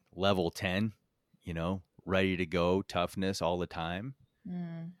at level 10, ready to go, toughness all the time,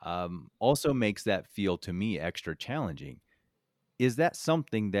 Mm. also makes that feel to me extra challenging. Is that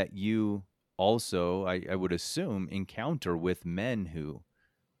something that you also, I would assume, encounter with men who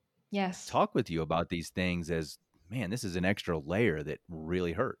Yes. talk with you about these things as, man, this is an extra layer that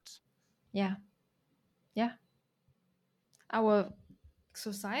really hurts? Yeah. Yeah. Our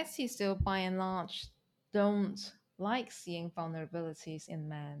society still, by and large, don't like seeing vulnerabilities in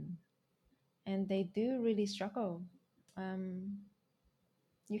men, and they do really struggle. Um,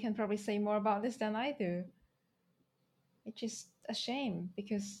 you can probably say more about this than I do. It's just a shame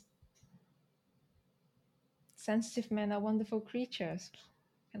because sensitive men are wonderful creatures.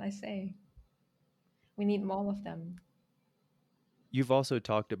 Can I say? We need more of them. You've also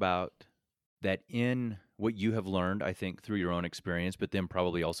talked about that in what you have learned, I think, through your own experience, but then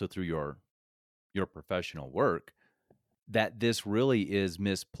probably also through your professional work, that this really is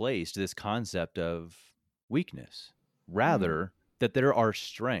misplaced, this concept of weakness, Mm. rather that there are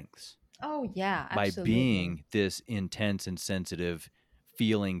strengths Oh, yeah, by absolutely. being this intense and sensitive,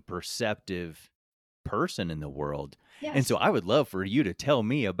 feeling, perceptive person in the world. And so Yes. I would love for you to tell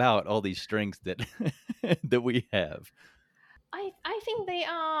me about all these strengths that that we have. I think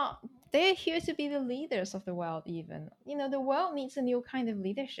they're here to be the leaders of the world. Even, the world needs a new kind of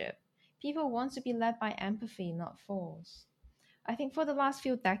leadership. People want to be led by empathy, not force. I think for the last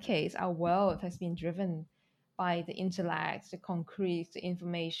few decades, our world has been driven by the intellect, the concrete, the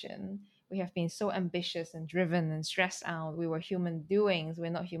information. We have been so ambitious and driven and stressed out. We were human doings, we're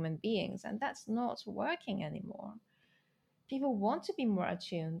not human beings. And that's not working anymore. People want to be more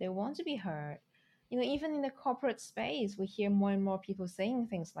attuned, they want to be heard. Even in the corporate space, we hear more and more people saying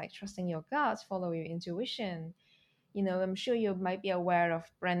things like trusting your gut, follow your intuition. I'm sure you might be aware of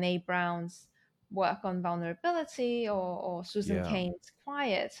Brene Brown's work on vulnerability, or Susan Yeah. Cain's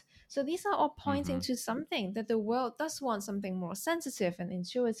quiet. So these are all pointing Hmm. to something, that the world does want something more sensitive and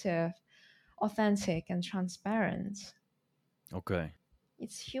intuitive. authentic and transparent. Okay.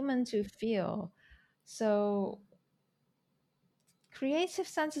 It's human to feel. So creative,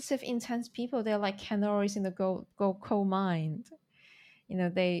 sensitive, intense people, they're like canaries in the go coal mine.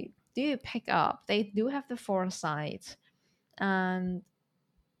 They do pick up, they do have the foresight, and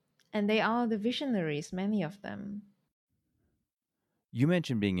they are the visionaries, many of them. You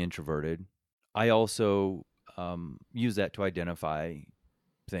mentioned being introverted. I also use that to identify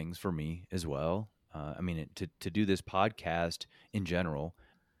things for me as well. I mean, to do this podcast in general,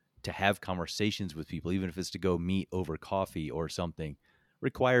 to have conversations with people, even if it's to go meet over coffee or something,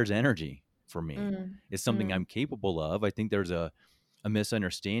 requires energy for me. Mm, It's something mm. I'm capable of. I think there's a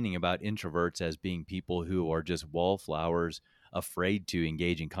misunderstanding about introverts as being people who are just wallflowers, afraid to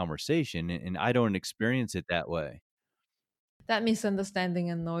engage in conversation. And I don't experience it that way. That misunderstanding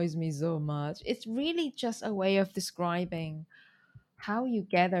annoys me so much. It's really just a way of describing how you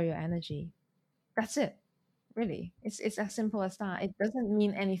gather your energy. That's it. Really. It's as simple as that. It doesn't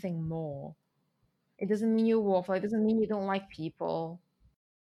mean anything more. It doesn't mean you're awful. It doesn't mean you don't like people.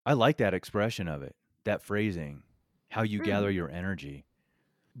 I like that expression of it, that phrasing, how you gather Mm, your energy.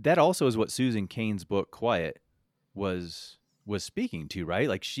 That also is what Susan Cain's book Quiet was speaking to, right?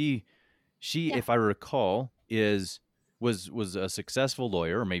 Like she, yeah. if I recall, was a successful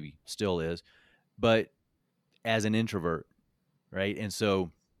lawyer, or maybe still is, but as an introvert, right? And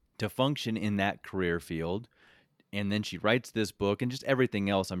so to function in that career field, and then she writes this book and just everything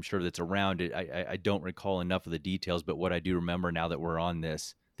else I'm sure that's around it. I don't recall enough of the details, but what I do remember now that we're on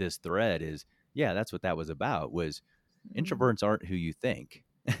this thread is, yeah, that's what that was about. Was Mm, introverts aren't who you think,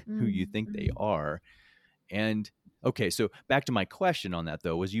 who you mm, think they mm. are. And okay, so back to my question on that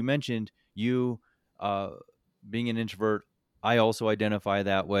though, was you mentioned you uh, being an introvert. I also identify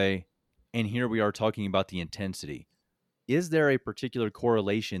that way, and here we are talking about the intensity. Is there a particular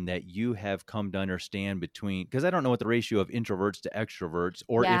correlation that you have come to understand between, because I don't know what the ratio of introverts to extroverts,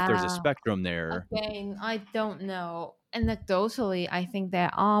 or if there's a Yeah. spectrum there? Again, I don't know. Anecdotally, I think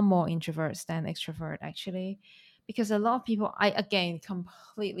there are more introverts than extrovert actually, because a lot of people, I again,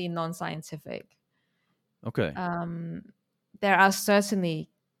 completely non-scientific. Okay. Um, there are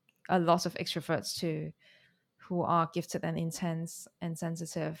certainly a lot of extroverts too who are gifted and intense and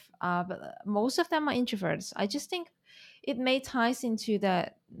sensitive. But most of them are introverts. I just think it may ties into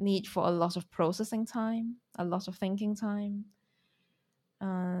that need for a lot of processing time, a lot of thinking time.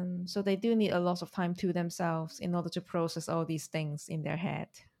 So they do need a lot of time to themselves in order to process all these things in their head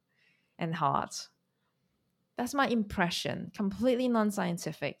and heart. That's my impression, completely non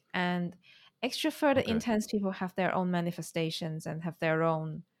scientific. And extroverted, Okay. intense people have their own manifestations and have their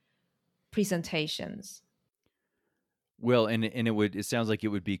own presentations. Well, and it sounds like it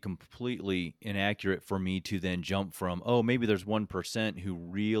would be completely inaccurate for me to then jump from, oh, maybe there's 1% who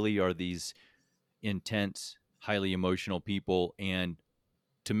really are these intense, highly emotional people, and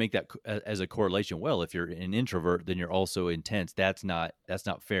to make that as a correlation. Well, if you're an introvert, then you're also intense. That's not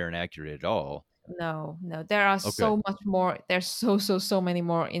fair and accurate at all. No, no, there are Okay. so much more. There's so many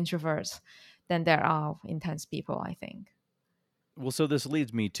more introverts than there are intense people, I think. Well, so this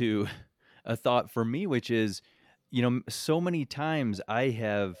leads me to a thought for me, which is, so many times I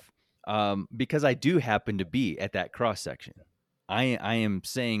have, because I do happen to be at that cross section. I am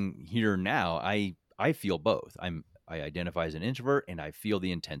saying here now, I feel both. I identify as an introvert and I feel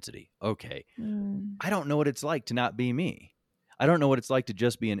the intensity. Okay, Mm. I don't know what it's like to not be me. I don't know what it's like to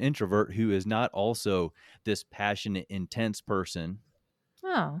just be an introvert who is not also this passionate, intense person.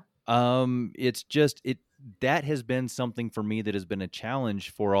 Oh. It's just that has been something for me that has been a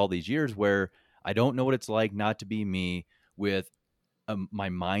challenge for all these years, where I don't know what it's like not to be me with my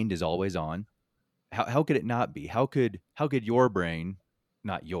mind is always on. How could it not be? How could your brain,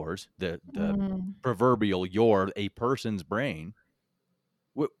 not yours, the Mm. proverbial a person's brain,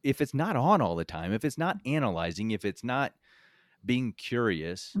 if it's not on all the time, if it's not analyzing, if it's not being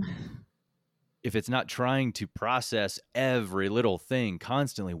curious, if it's not trying to process every little thing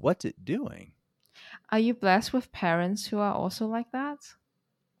constantly, what's it doing? Are you blessed with parents who are also like that?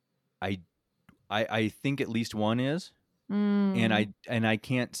 I I think at least one is, and Mm. I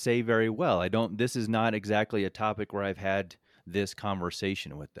can't say very well. I don't. This is not exactly a topic where I've had this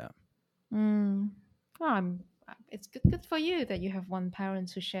conversation with them. Mm. Well, it's good for you that you have one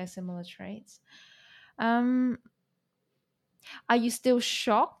parent who shares similar traits. Um, are you still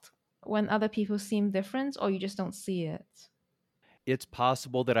shocked when other people seem different, or you just don't see it? It's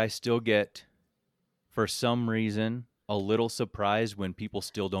possible that I still get, for some reason, a little surprised when people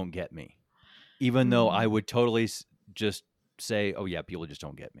still don't get me, even though I Mm. would totally just say, "Oh yeah, people just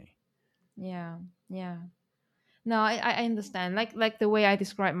don't get me." Yeah, yeah. No, I understand. Like the way I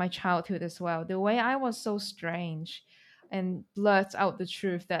described my childhood as well. The way I was so strange and blurt out the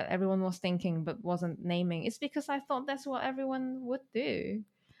truth that everyone was thinking but wasn't naming. It's because I thought that's what everyone would do.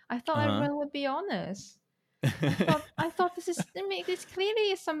 I thought Uh everyone would be honest. huh. I thought this is, I mean, this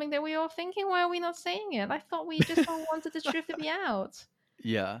clearly is something that we all thinking. Why are we not saying it? I thought we just all wanted the truth to be out.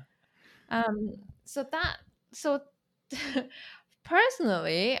 Yeah. Um, so that so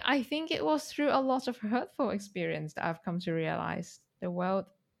personally, I think it was through a lot of hurtful experience that I've come to realize the world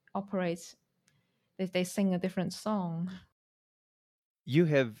operates. They sing a different song. You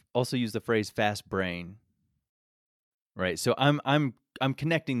have also used the phrase fast brain, right? So I'm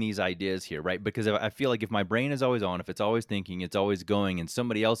connecting these ideas here, right? Because I feel like if my brain is always on, if it's always thinking, it's always going, and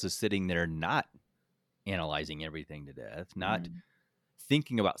somebody else is sitting there not analyzing everything to death, not Mm.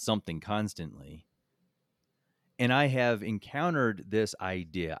 thinking about something constantly. And I have encountered this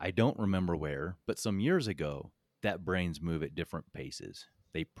idea. I don't remember where, but some years ago, that brains move at different paces.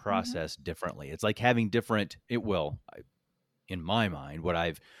 They Mm-hmm. process differently. It's like having different. In my mind, what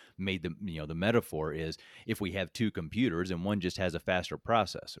I've made the metaphor is if we have two computers and one just has a faster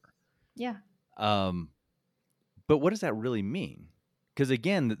processor. Yeah. Um, but what does that really mean? Because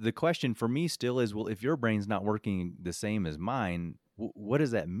again, the question for me still is, well, if your brain's not working the same as mine, what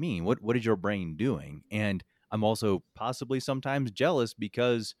does that mean? What is your brain doing? And I'm also possibly sometimes jealous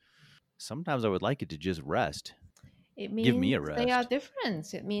because sometimes I would like it to just rest. It Give me means a they are rest.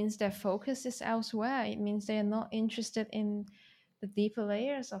 different. It means their focus is elsewhere. It means they are not interested in the deeper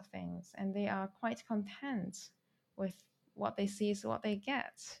layers of things and they are quite content with what they see is what they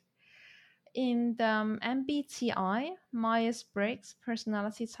get. In the MBTI, Myers Briggs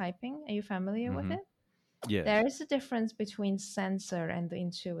personality typing, are you familiar with Hmm. it? There Yes. is a difference between sensor and the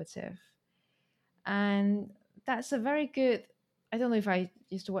intuitive. And that's a very good, I don't know if I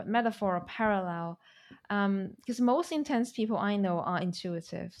use the word metaphor or parallel, because most intense people I know are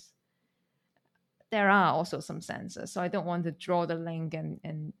intuitives. There are also some sensors, so I don't want to draw the link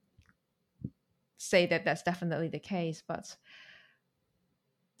and say that that's definitely the case, but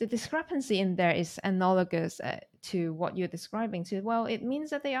the discrepancy in there is analogous to what you're describing to. Well, it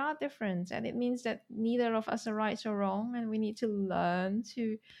means that they are different and it means that neither of us are right or wrong and we need to learn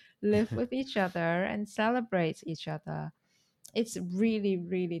to live with each other and celebrate each other. It's really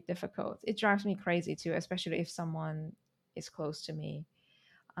really difficult. It drives me crazy too, especially if someone is close to me.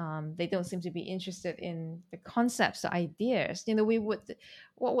 They don't seem to be interested in the concepts, the ideas. We would,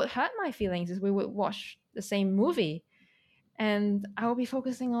 what would hurt my feelings is we would watch the same movie and I will be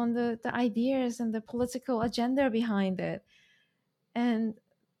focusing on the ideas and the political agenda behind it, and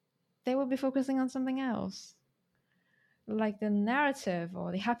they will be focusing on something else, like the narrative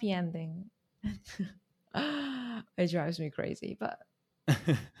or the happy ending. It drives me crazy, but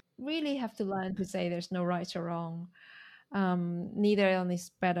really have to learn to say there's no right or wrong. Neither one is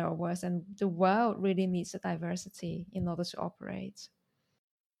better or worse, and the world really needs a diversity in order to operate.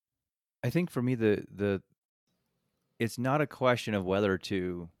 I think for me, the it's not a question of whether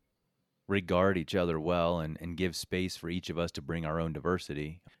to regard each other well and give space for each of us to bring our own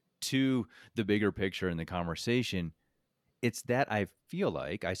diversity to the bigger picture in the conversation. It's that I feel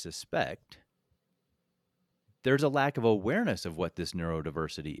like, I suspect, there's a lack of awareness of what this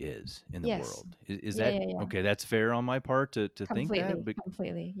neurodiversity is in the Yes. world. Is Yeah, that yeah, yeah. okay? That's fair on my part to think that, Completely,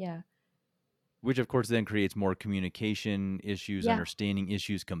 completely. Yeah. which of course then creates more communication issues, Yeah. understanding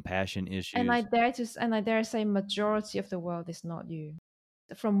issues, compassion And I issues. dare to and I dare say majority of the world is not you.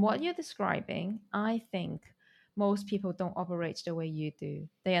 From what you're describing, I think most people don't operate the way you do.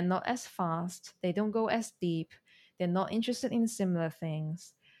 They are not as fast, they don't go as deep, they're not interested in similar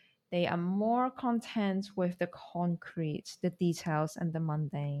things. They are more content with the concrete, the details, and the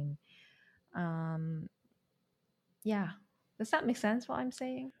mundane. Um, yeah. Does that make sense what I'm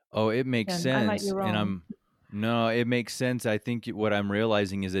saying? Oh, it makes Then I might be sense. And wrong. I'm no, it makes sense. I think what I'm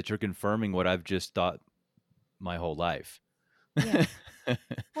realizing is that you're confirming what I've just thought my whole life. Yeah.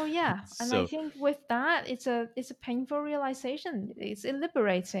 Well, yeah, and I So, think with that, it's a painful realization. It's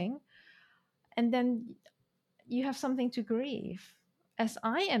liberating, and then you have something to grieve. As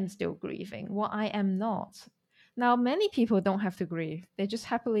I am still grieving what I am not. Now, many people don't have to grieve; they just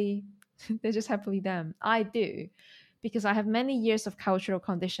happily, they're just happily them. I do, because I have many years of cultural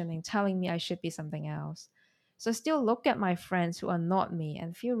conditioning telling me I should be something else. So I still look at my friends who are not me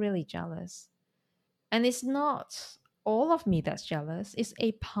and feel really jealous. And it's not all of me that's jealous, it's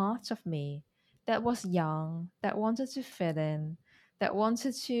a part of me that was young, that wanted to fit in, that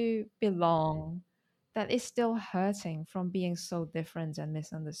wanted to belong, that is still hurting from being so different and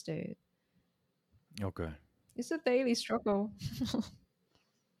misunderstood. okay. It's a daily struggle.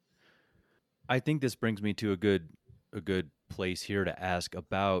 I think this brings me to a good place here to ask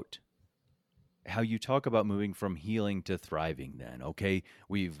about how you talk about moving from healing to thriving then. Okay,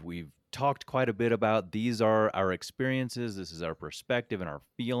 we've talked quite a bit about these are our experiences, this is our perspective and our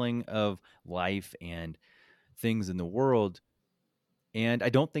feeling of life and things in the world. And I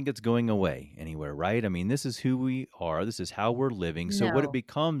don't think it's going away anywhere, right? I mean, this is who we are, this is how we're living. So what it No,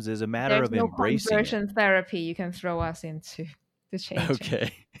 becomes is a matter there's of no embracing it. conversion therapy you can throw us into to change it.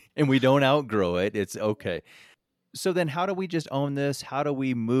 Okay. And we don't outgrow it. It's okay. So then how do we just own this? How do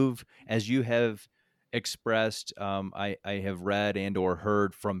we move as you have expressed, I have read and or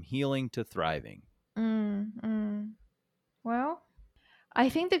heard from healing to thriving. Mm, mm. Well, I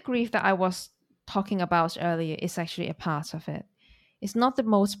think the grief that I was talking about earlier is actually a part of it. It's not the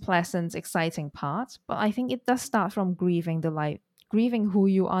most pleasant, exciting part, but I think it does start from grieving the life, grieving who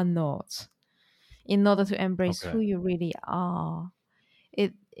you are not, in order to embrace who Okay. you really are.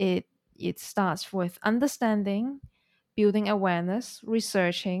 It starts with understanding, building awareness,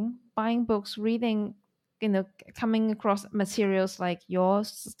 researching, buying books, reading, coming across materials like your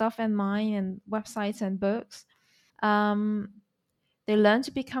stuff and mine and websites and books. Um, they learn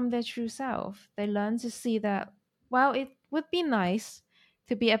to become their true self. They learn to see that, well, it would be nice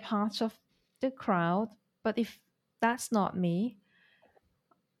to be a part of the crowd, but if that's not me,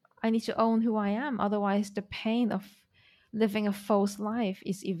 I need to own who I am. Otherwise, the pain of living a false life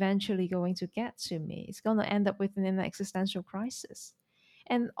is eventually going to get to me. It's going to end up with an existential crisis.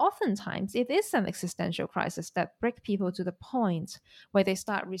 And oftentimes, it is an existential crisis that break people to the point where they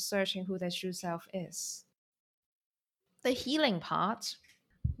start researching who their true self is. The healing part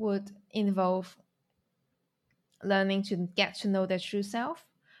would involve learning to get to know their true self,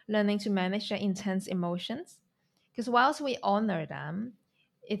 learning to manage their intense emotions. Because whilst we honor them,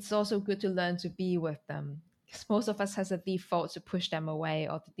 it's also good to learn to be with them. Because most of us has a default to push them away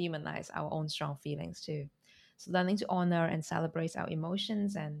or to demonize our own strong feelings too. So learning to honor and celebrate our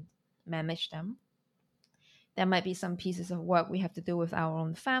emotions and manage them. There might be some pieces of work we have to do with our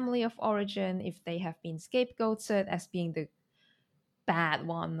own family of origin if they have been scapegoated as being the bad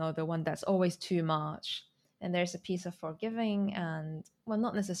one or the one that's always too much. And there's a piece of forgiving and, well,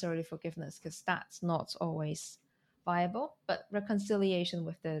 not necessarily forgiveness because that's not always viable, but reconciliation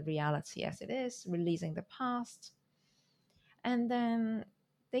with the reality as it is, releasing the past. And then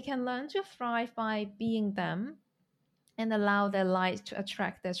they can learn to thrive by being them and allow their light to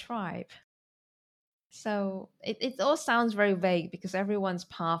attract their tribe. So it all sounds very vague because everyone's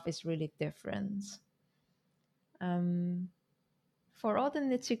path is really different. Um, For all the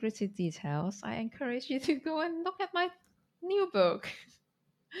nitty gritty details, I encourage you to go and look at my new book,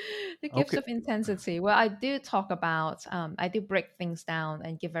 The Gift Okay. of Intensity, where I do talk about, I do break things down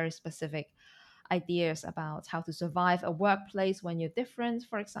and give very specific ideas about how to survive a workplace when you're different,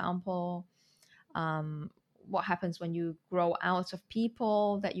 for example. Um, what happens when you grow out of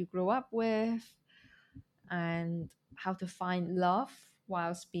people that you grew up with, and how to find love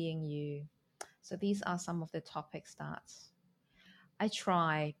whilst being you. So, these are some of the topics that I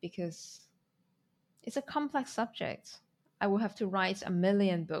try because it's a complex subject. I will have to write a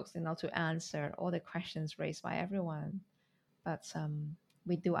million books in order to answer all the questions raised by everyone. But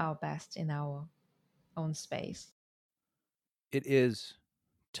we do our best in our own space. It is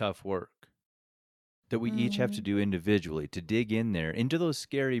tough work that we each have to Mm, do individually to dig in there into those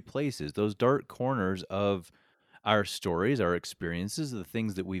scary places, those dark corners of our stories, our experiences, the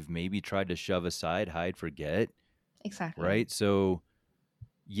things that we've maybe tried to shove aside, hide, forget, exactly. right? So,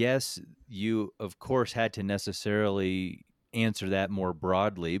 yes, you of course had to necessarily answer that more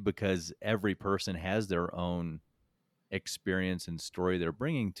broadly because every person has their own experience and story they're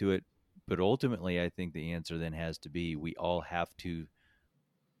bringing to it. But ultimately, I think the answer then has to be we all have to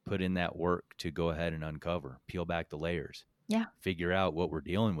put in that work to go ahead and uncover, peel back the layers, Yeah, figure out what we're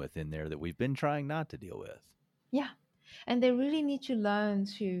dealing with in there that we've been trying not to deal with. yeah. And they really need to learn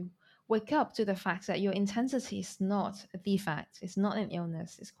to wake up to the fact that your intensity is not a defect, it's not an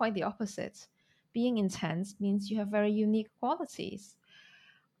illness, it's quite the opposite. Being intense means you have very unique qualities.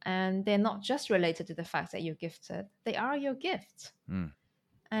 And they're not just related to the fact that you're gifted, they are your gift. Mm,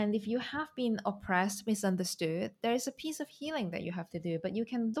 And if you have been oppressed, misunderstood, there is a piece of healing that you have to do. But you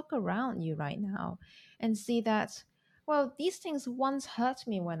can look around you right now and see that, well, these things once hurt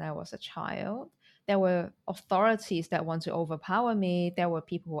me when I was a child. There were authorities that want to overpower me. There were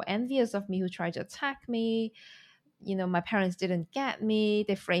people who were envious of me who tried to attack me. My parents didn't get me.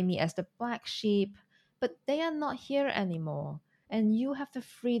 They framed me as the black sheep, but they are not here anymore. And you have the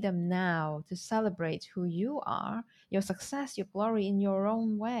freedom now to celebrate who you are, your success, your glory in your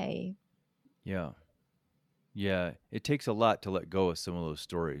own way. yeah. Yeah, it takes a lot to let go of some of those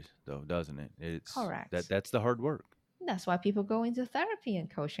stories, though, doesn't it? Correct. That's the hard work. That's why people go into therapy and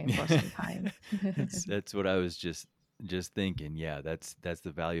coaching for some time. That's what I was just thinking. Yeah, that's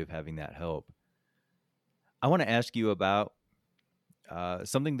the value of having that help. I want to ask you about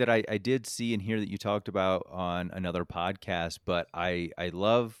something that I did see and hear that you talked about on another podcast, but I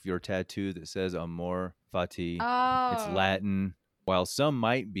love your tattoo that says Amor Fati. It's Oh. Latin. While some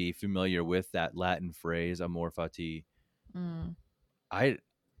might be familiar with that Latin phrase, Amor Fati, Mm. I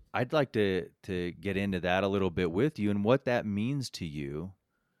I'd like to get into that a little bit with you and what that means to you,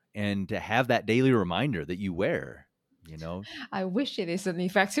 and to have that daily reminder that you wear. You know, I wish it is an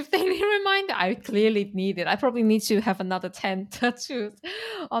effective daily reminder. I clearly need it. I probably need to have another 10 tattoos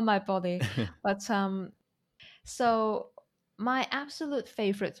on my body. But so my absolute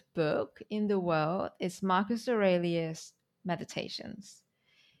favorite book in the world is Marcus Aurelius' Meditations.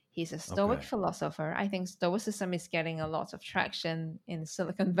 He's a Stoic okay. philosopher. I think Stoicism is getting a lot of traction in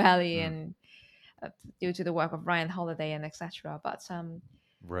Silicon Valley Mm, and due to the work of Ryan Holiday and etc. But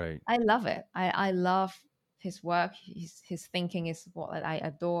right. I love it. I love his work. His thinking is what I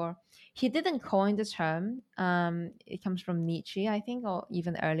adore. He didn't coin the term. It comes from Nietzsche, I think, or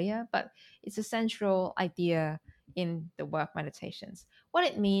even earlier. But it's a central idea in the work Meditations. What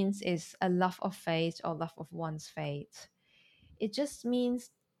it means is a love of fate or love of one's fate. It just means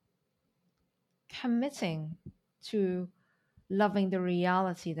committing to loving the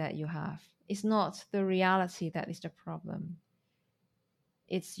reality that you have. It's not the reality that is the problem.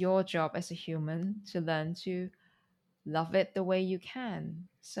 It's your job as a human to learn to love it the way you can.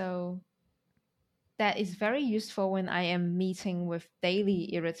 So that is very useful when I am meeting with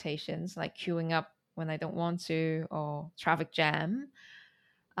daily irritations like queuing up when I don't want to or traffic jam.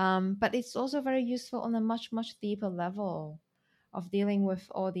 But it's also very useful on a much, much deeper level of dealing with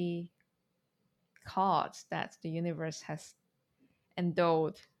all the cards that the universe has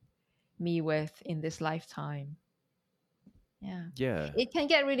endowed me with in this lifetime. Yeah. Yeah. It can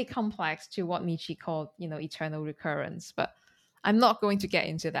get really complex to what Nietzsche called, eternal recurrence, but I'm not going to get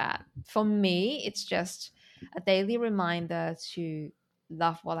into that. For me, it's just a daily reminder to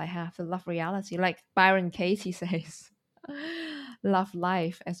love what I have, to love reality. Like Byron Katie says, love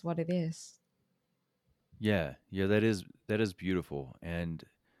life as what it is. Yeah. Yeah, that is beautiful. And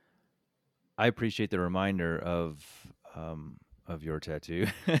I appreciate the reminder of your tattoo.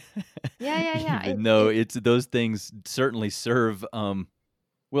 Yeah, yeah, yeah. Even though it's those things certainly serve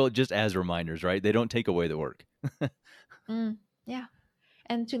well, just as reminders, right? They don't take away the work. Yeah.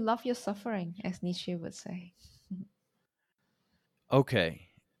 And to love your suffering, as Nietzsche would say. Okay.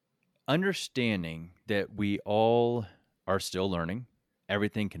 Understanding that we all are still learning,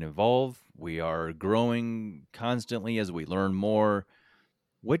 everything can evolve. We are growing constantly as we learn more.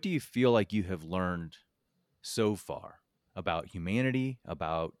 What do you feel like you have learned so far about humanity,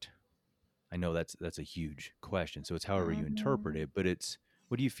 about I know that's a huge question, so it's however you interpret Mhm. it, but it's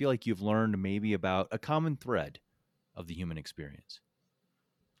what do you feel like you've learned maybe about a common thread of the human experience?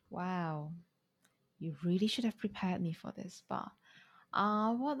 Wow. You really should have prepared me for this, but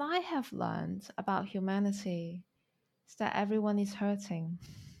what I have learned about humanity is that everyone is hurting.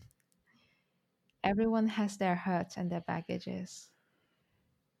 Everyone has their hurts and their baggages.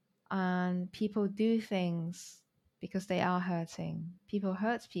 And people do things because they are hurting. People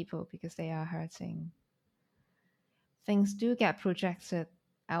hurt people because they are hurting. Things do get projected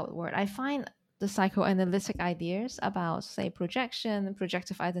outward. I find the psychoanalytic ideas about, say, projection,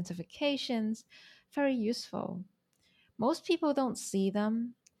 projective identifications, very useful. Most people don't see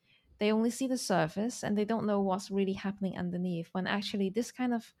them. They only see the surface and they don't know what's really happening underneath, when actually this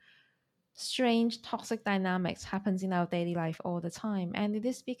kind of strange toxic dynamics happens in our daily life all the time, and it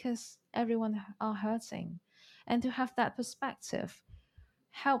is because everyone are hurting. And to have that perspective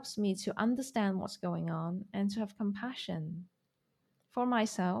helps me to understand what's going on and to have compassion for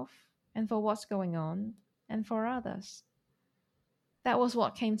myself and for what's going on and for others. That was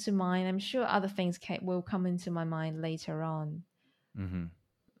what came to mind. I'm sure other things will come into my mind later on. Mhm.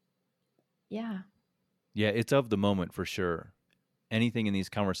 Yeah. Yeah, it's of the moment for sure. Anything in these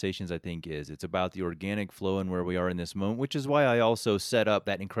conversations I think it's about the organic flow and where we are in this moment, which is why I also set up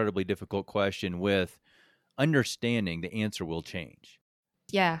that incredibly difficult question with understanding the answer will change.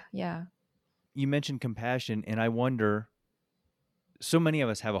 Yeah, yeah. You mentioned compassion, and I wonder so many of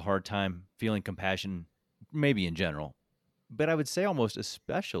us have a hard time feeling compassion, maybe in general, but I would say almost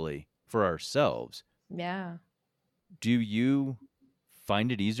especially for ourselves. Yeah. Do you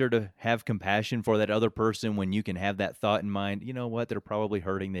find it easier to have compassion for that other person when you can have that thought in mind? You know what? They're probably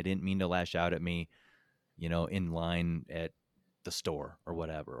hurting. They didn't mean to lash out at me, in line at the store or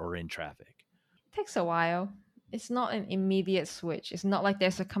whatever, or in traffic. takes a while. It's not an immediate switch. It's not like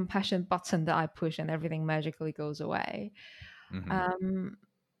there's a compassion button that I push and everything magically goes away. Mm-hmm. Um,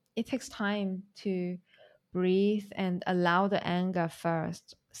 it takes time to breathe and allow the anger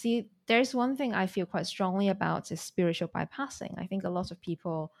first. See, there's one thing I feel quite strongly about is spiritual bypassing. I think a lot of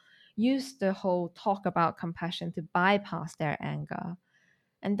people use the whole talk about compassion to bypass their anger,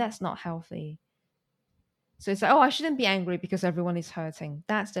 and that's not healthy. So it's like, oh, I shouldn't be angry because everyone is hurting.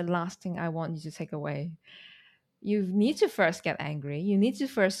 That's the last thing I want you to take away. You need to first get angry. You need to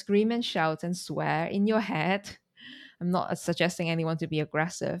first scream and shout and swear in your head. I'm not suggesting anyone to be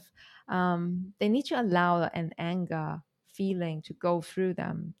aggressive. They need to allow an anger feeling to go through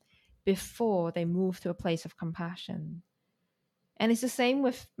them before they move to a place of compassion. And it's the same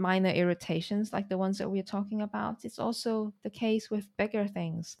with minor irritations like the ones that we're talking about. It's also the case with bigger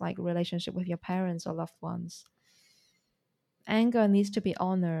things like relationship with your parents or loved ones. Anger needs to be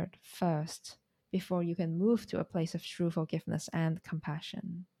honored first before you can move to a place of true forgiveness and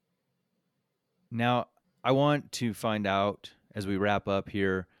compassion. Now, I want to find out as we wrap up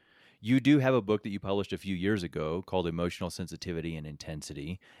here. You do have a book that you published a few years ago called Emotional Sensitivity and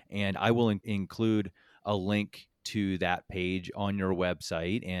Intensity, and I will include a link to that page on your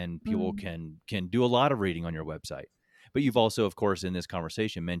website, and people can do a lot of reading on your website. But you've also, of course, in this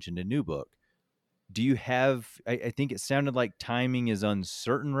conversation mentioned a new book. Do you have, I think it sounded like timing is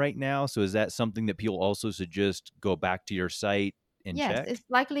uncertain right now. So is that something that people also should just go back to your site and Yes, check? it's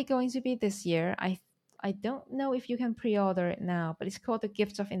likely going to be this year. I don't know if you can pre-order it now, but it's called The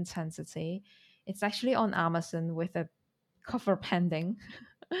Gift of Intensity. It's actually on Amazon with a cover pending.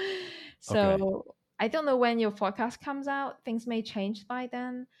 Okay. So I don't know when your podcast comes out. Things may change by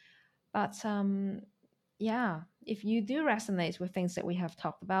then. But yeah, if you do resonate with things that we have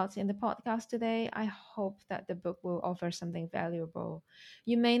talked about in the podcast today, I hope that the book will offer something valuable.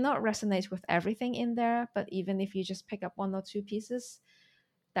 You may not resonate with everything in there, but even if you just pick up one or two pieces,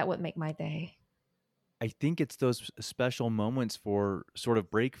 that would make my day. I think it's those special moments for sort of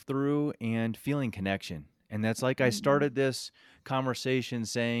breakthrough and feeling connection. And that's like I Mm. started this conversation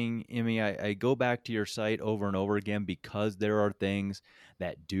saying, Emmy, I go back to your site over and over again because there are things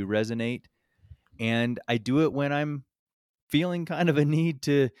that do resonate. And I do it when I'm feeling kind of a need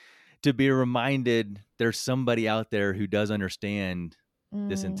to be reminded there's somebody out there who does understand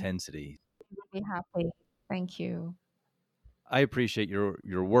this Mm, intensity. really happy. Thank you. I appreciate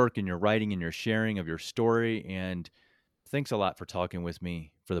your work and your writing and your sharing of your story, and thanks a lot for talking with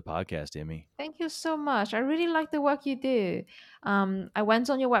me for the podcast, Emmy. Thank you so much. I really like the work you do. I went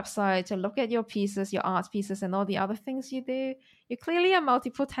on your website to look at your pieces, your art pieces, and all the other things you do. You clearly are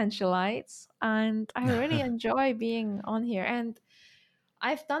multi-potentialite, and I really enjoy being on here. And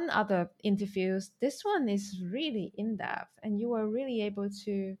I've done other interviews. This one is really in depth, and you were really able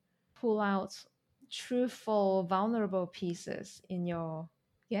to pull out truthful, vulnerable pieces in your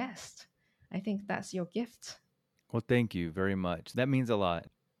guest. I think that's your gift. Well, thank you very much. That means a lot.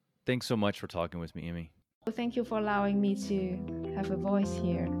 Thanks so much for talking with me, Emmy. Well, thank you for allowing me to have a voice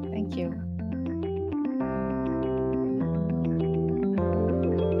here. Thank you.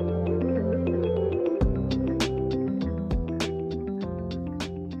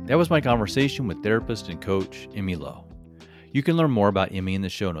 That was my conversation with therapist and coach Emmy Lowe. You can learn more about Emmy in the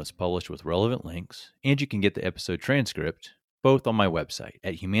show notes published with relevant links, and you can get the episode transcript both on my website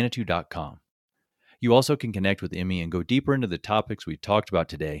at humanitude.com. You also can connect with Emmy and go deeper into the topics we've talked about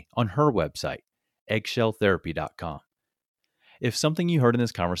today on her website, eggshelltherapy.com. If something you heard in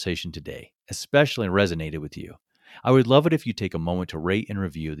this conversation today especially resonated with you, I would love it if you take a moment to rate and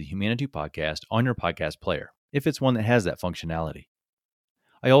review the Humanitude podcast on your podcast player, if it's one that has that functionality.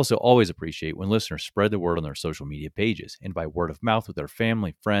 I also always appreciate when listeners spread the word on their social media pages and by word of mouth with their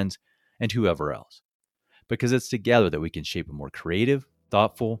family, friends, and whoever else, because it's together that we can shape a more creative,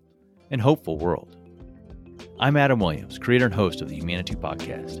 thoughtful, and hopeful world. I'm Adam Williams, creator and host of the Humanitude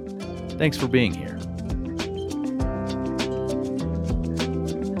podcast. Thanks for being here.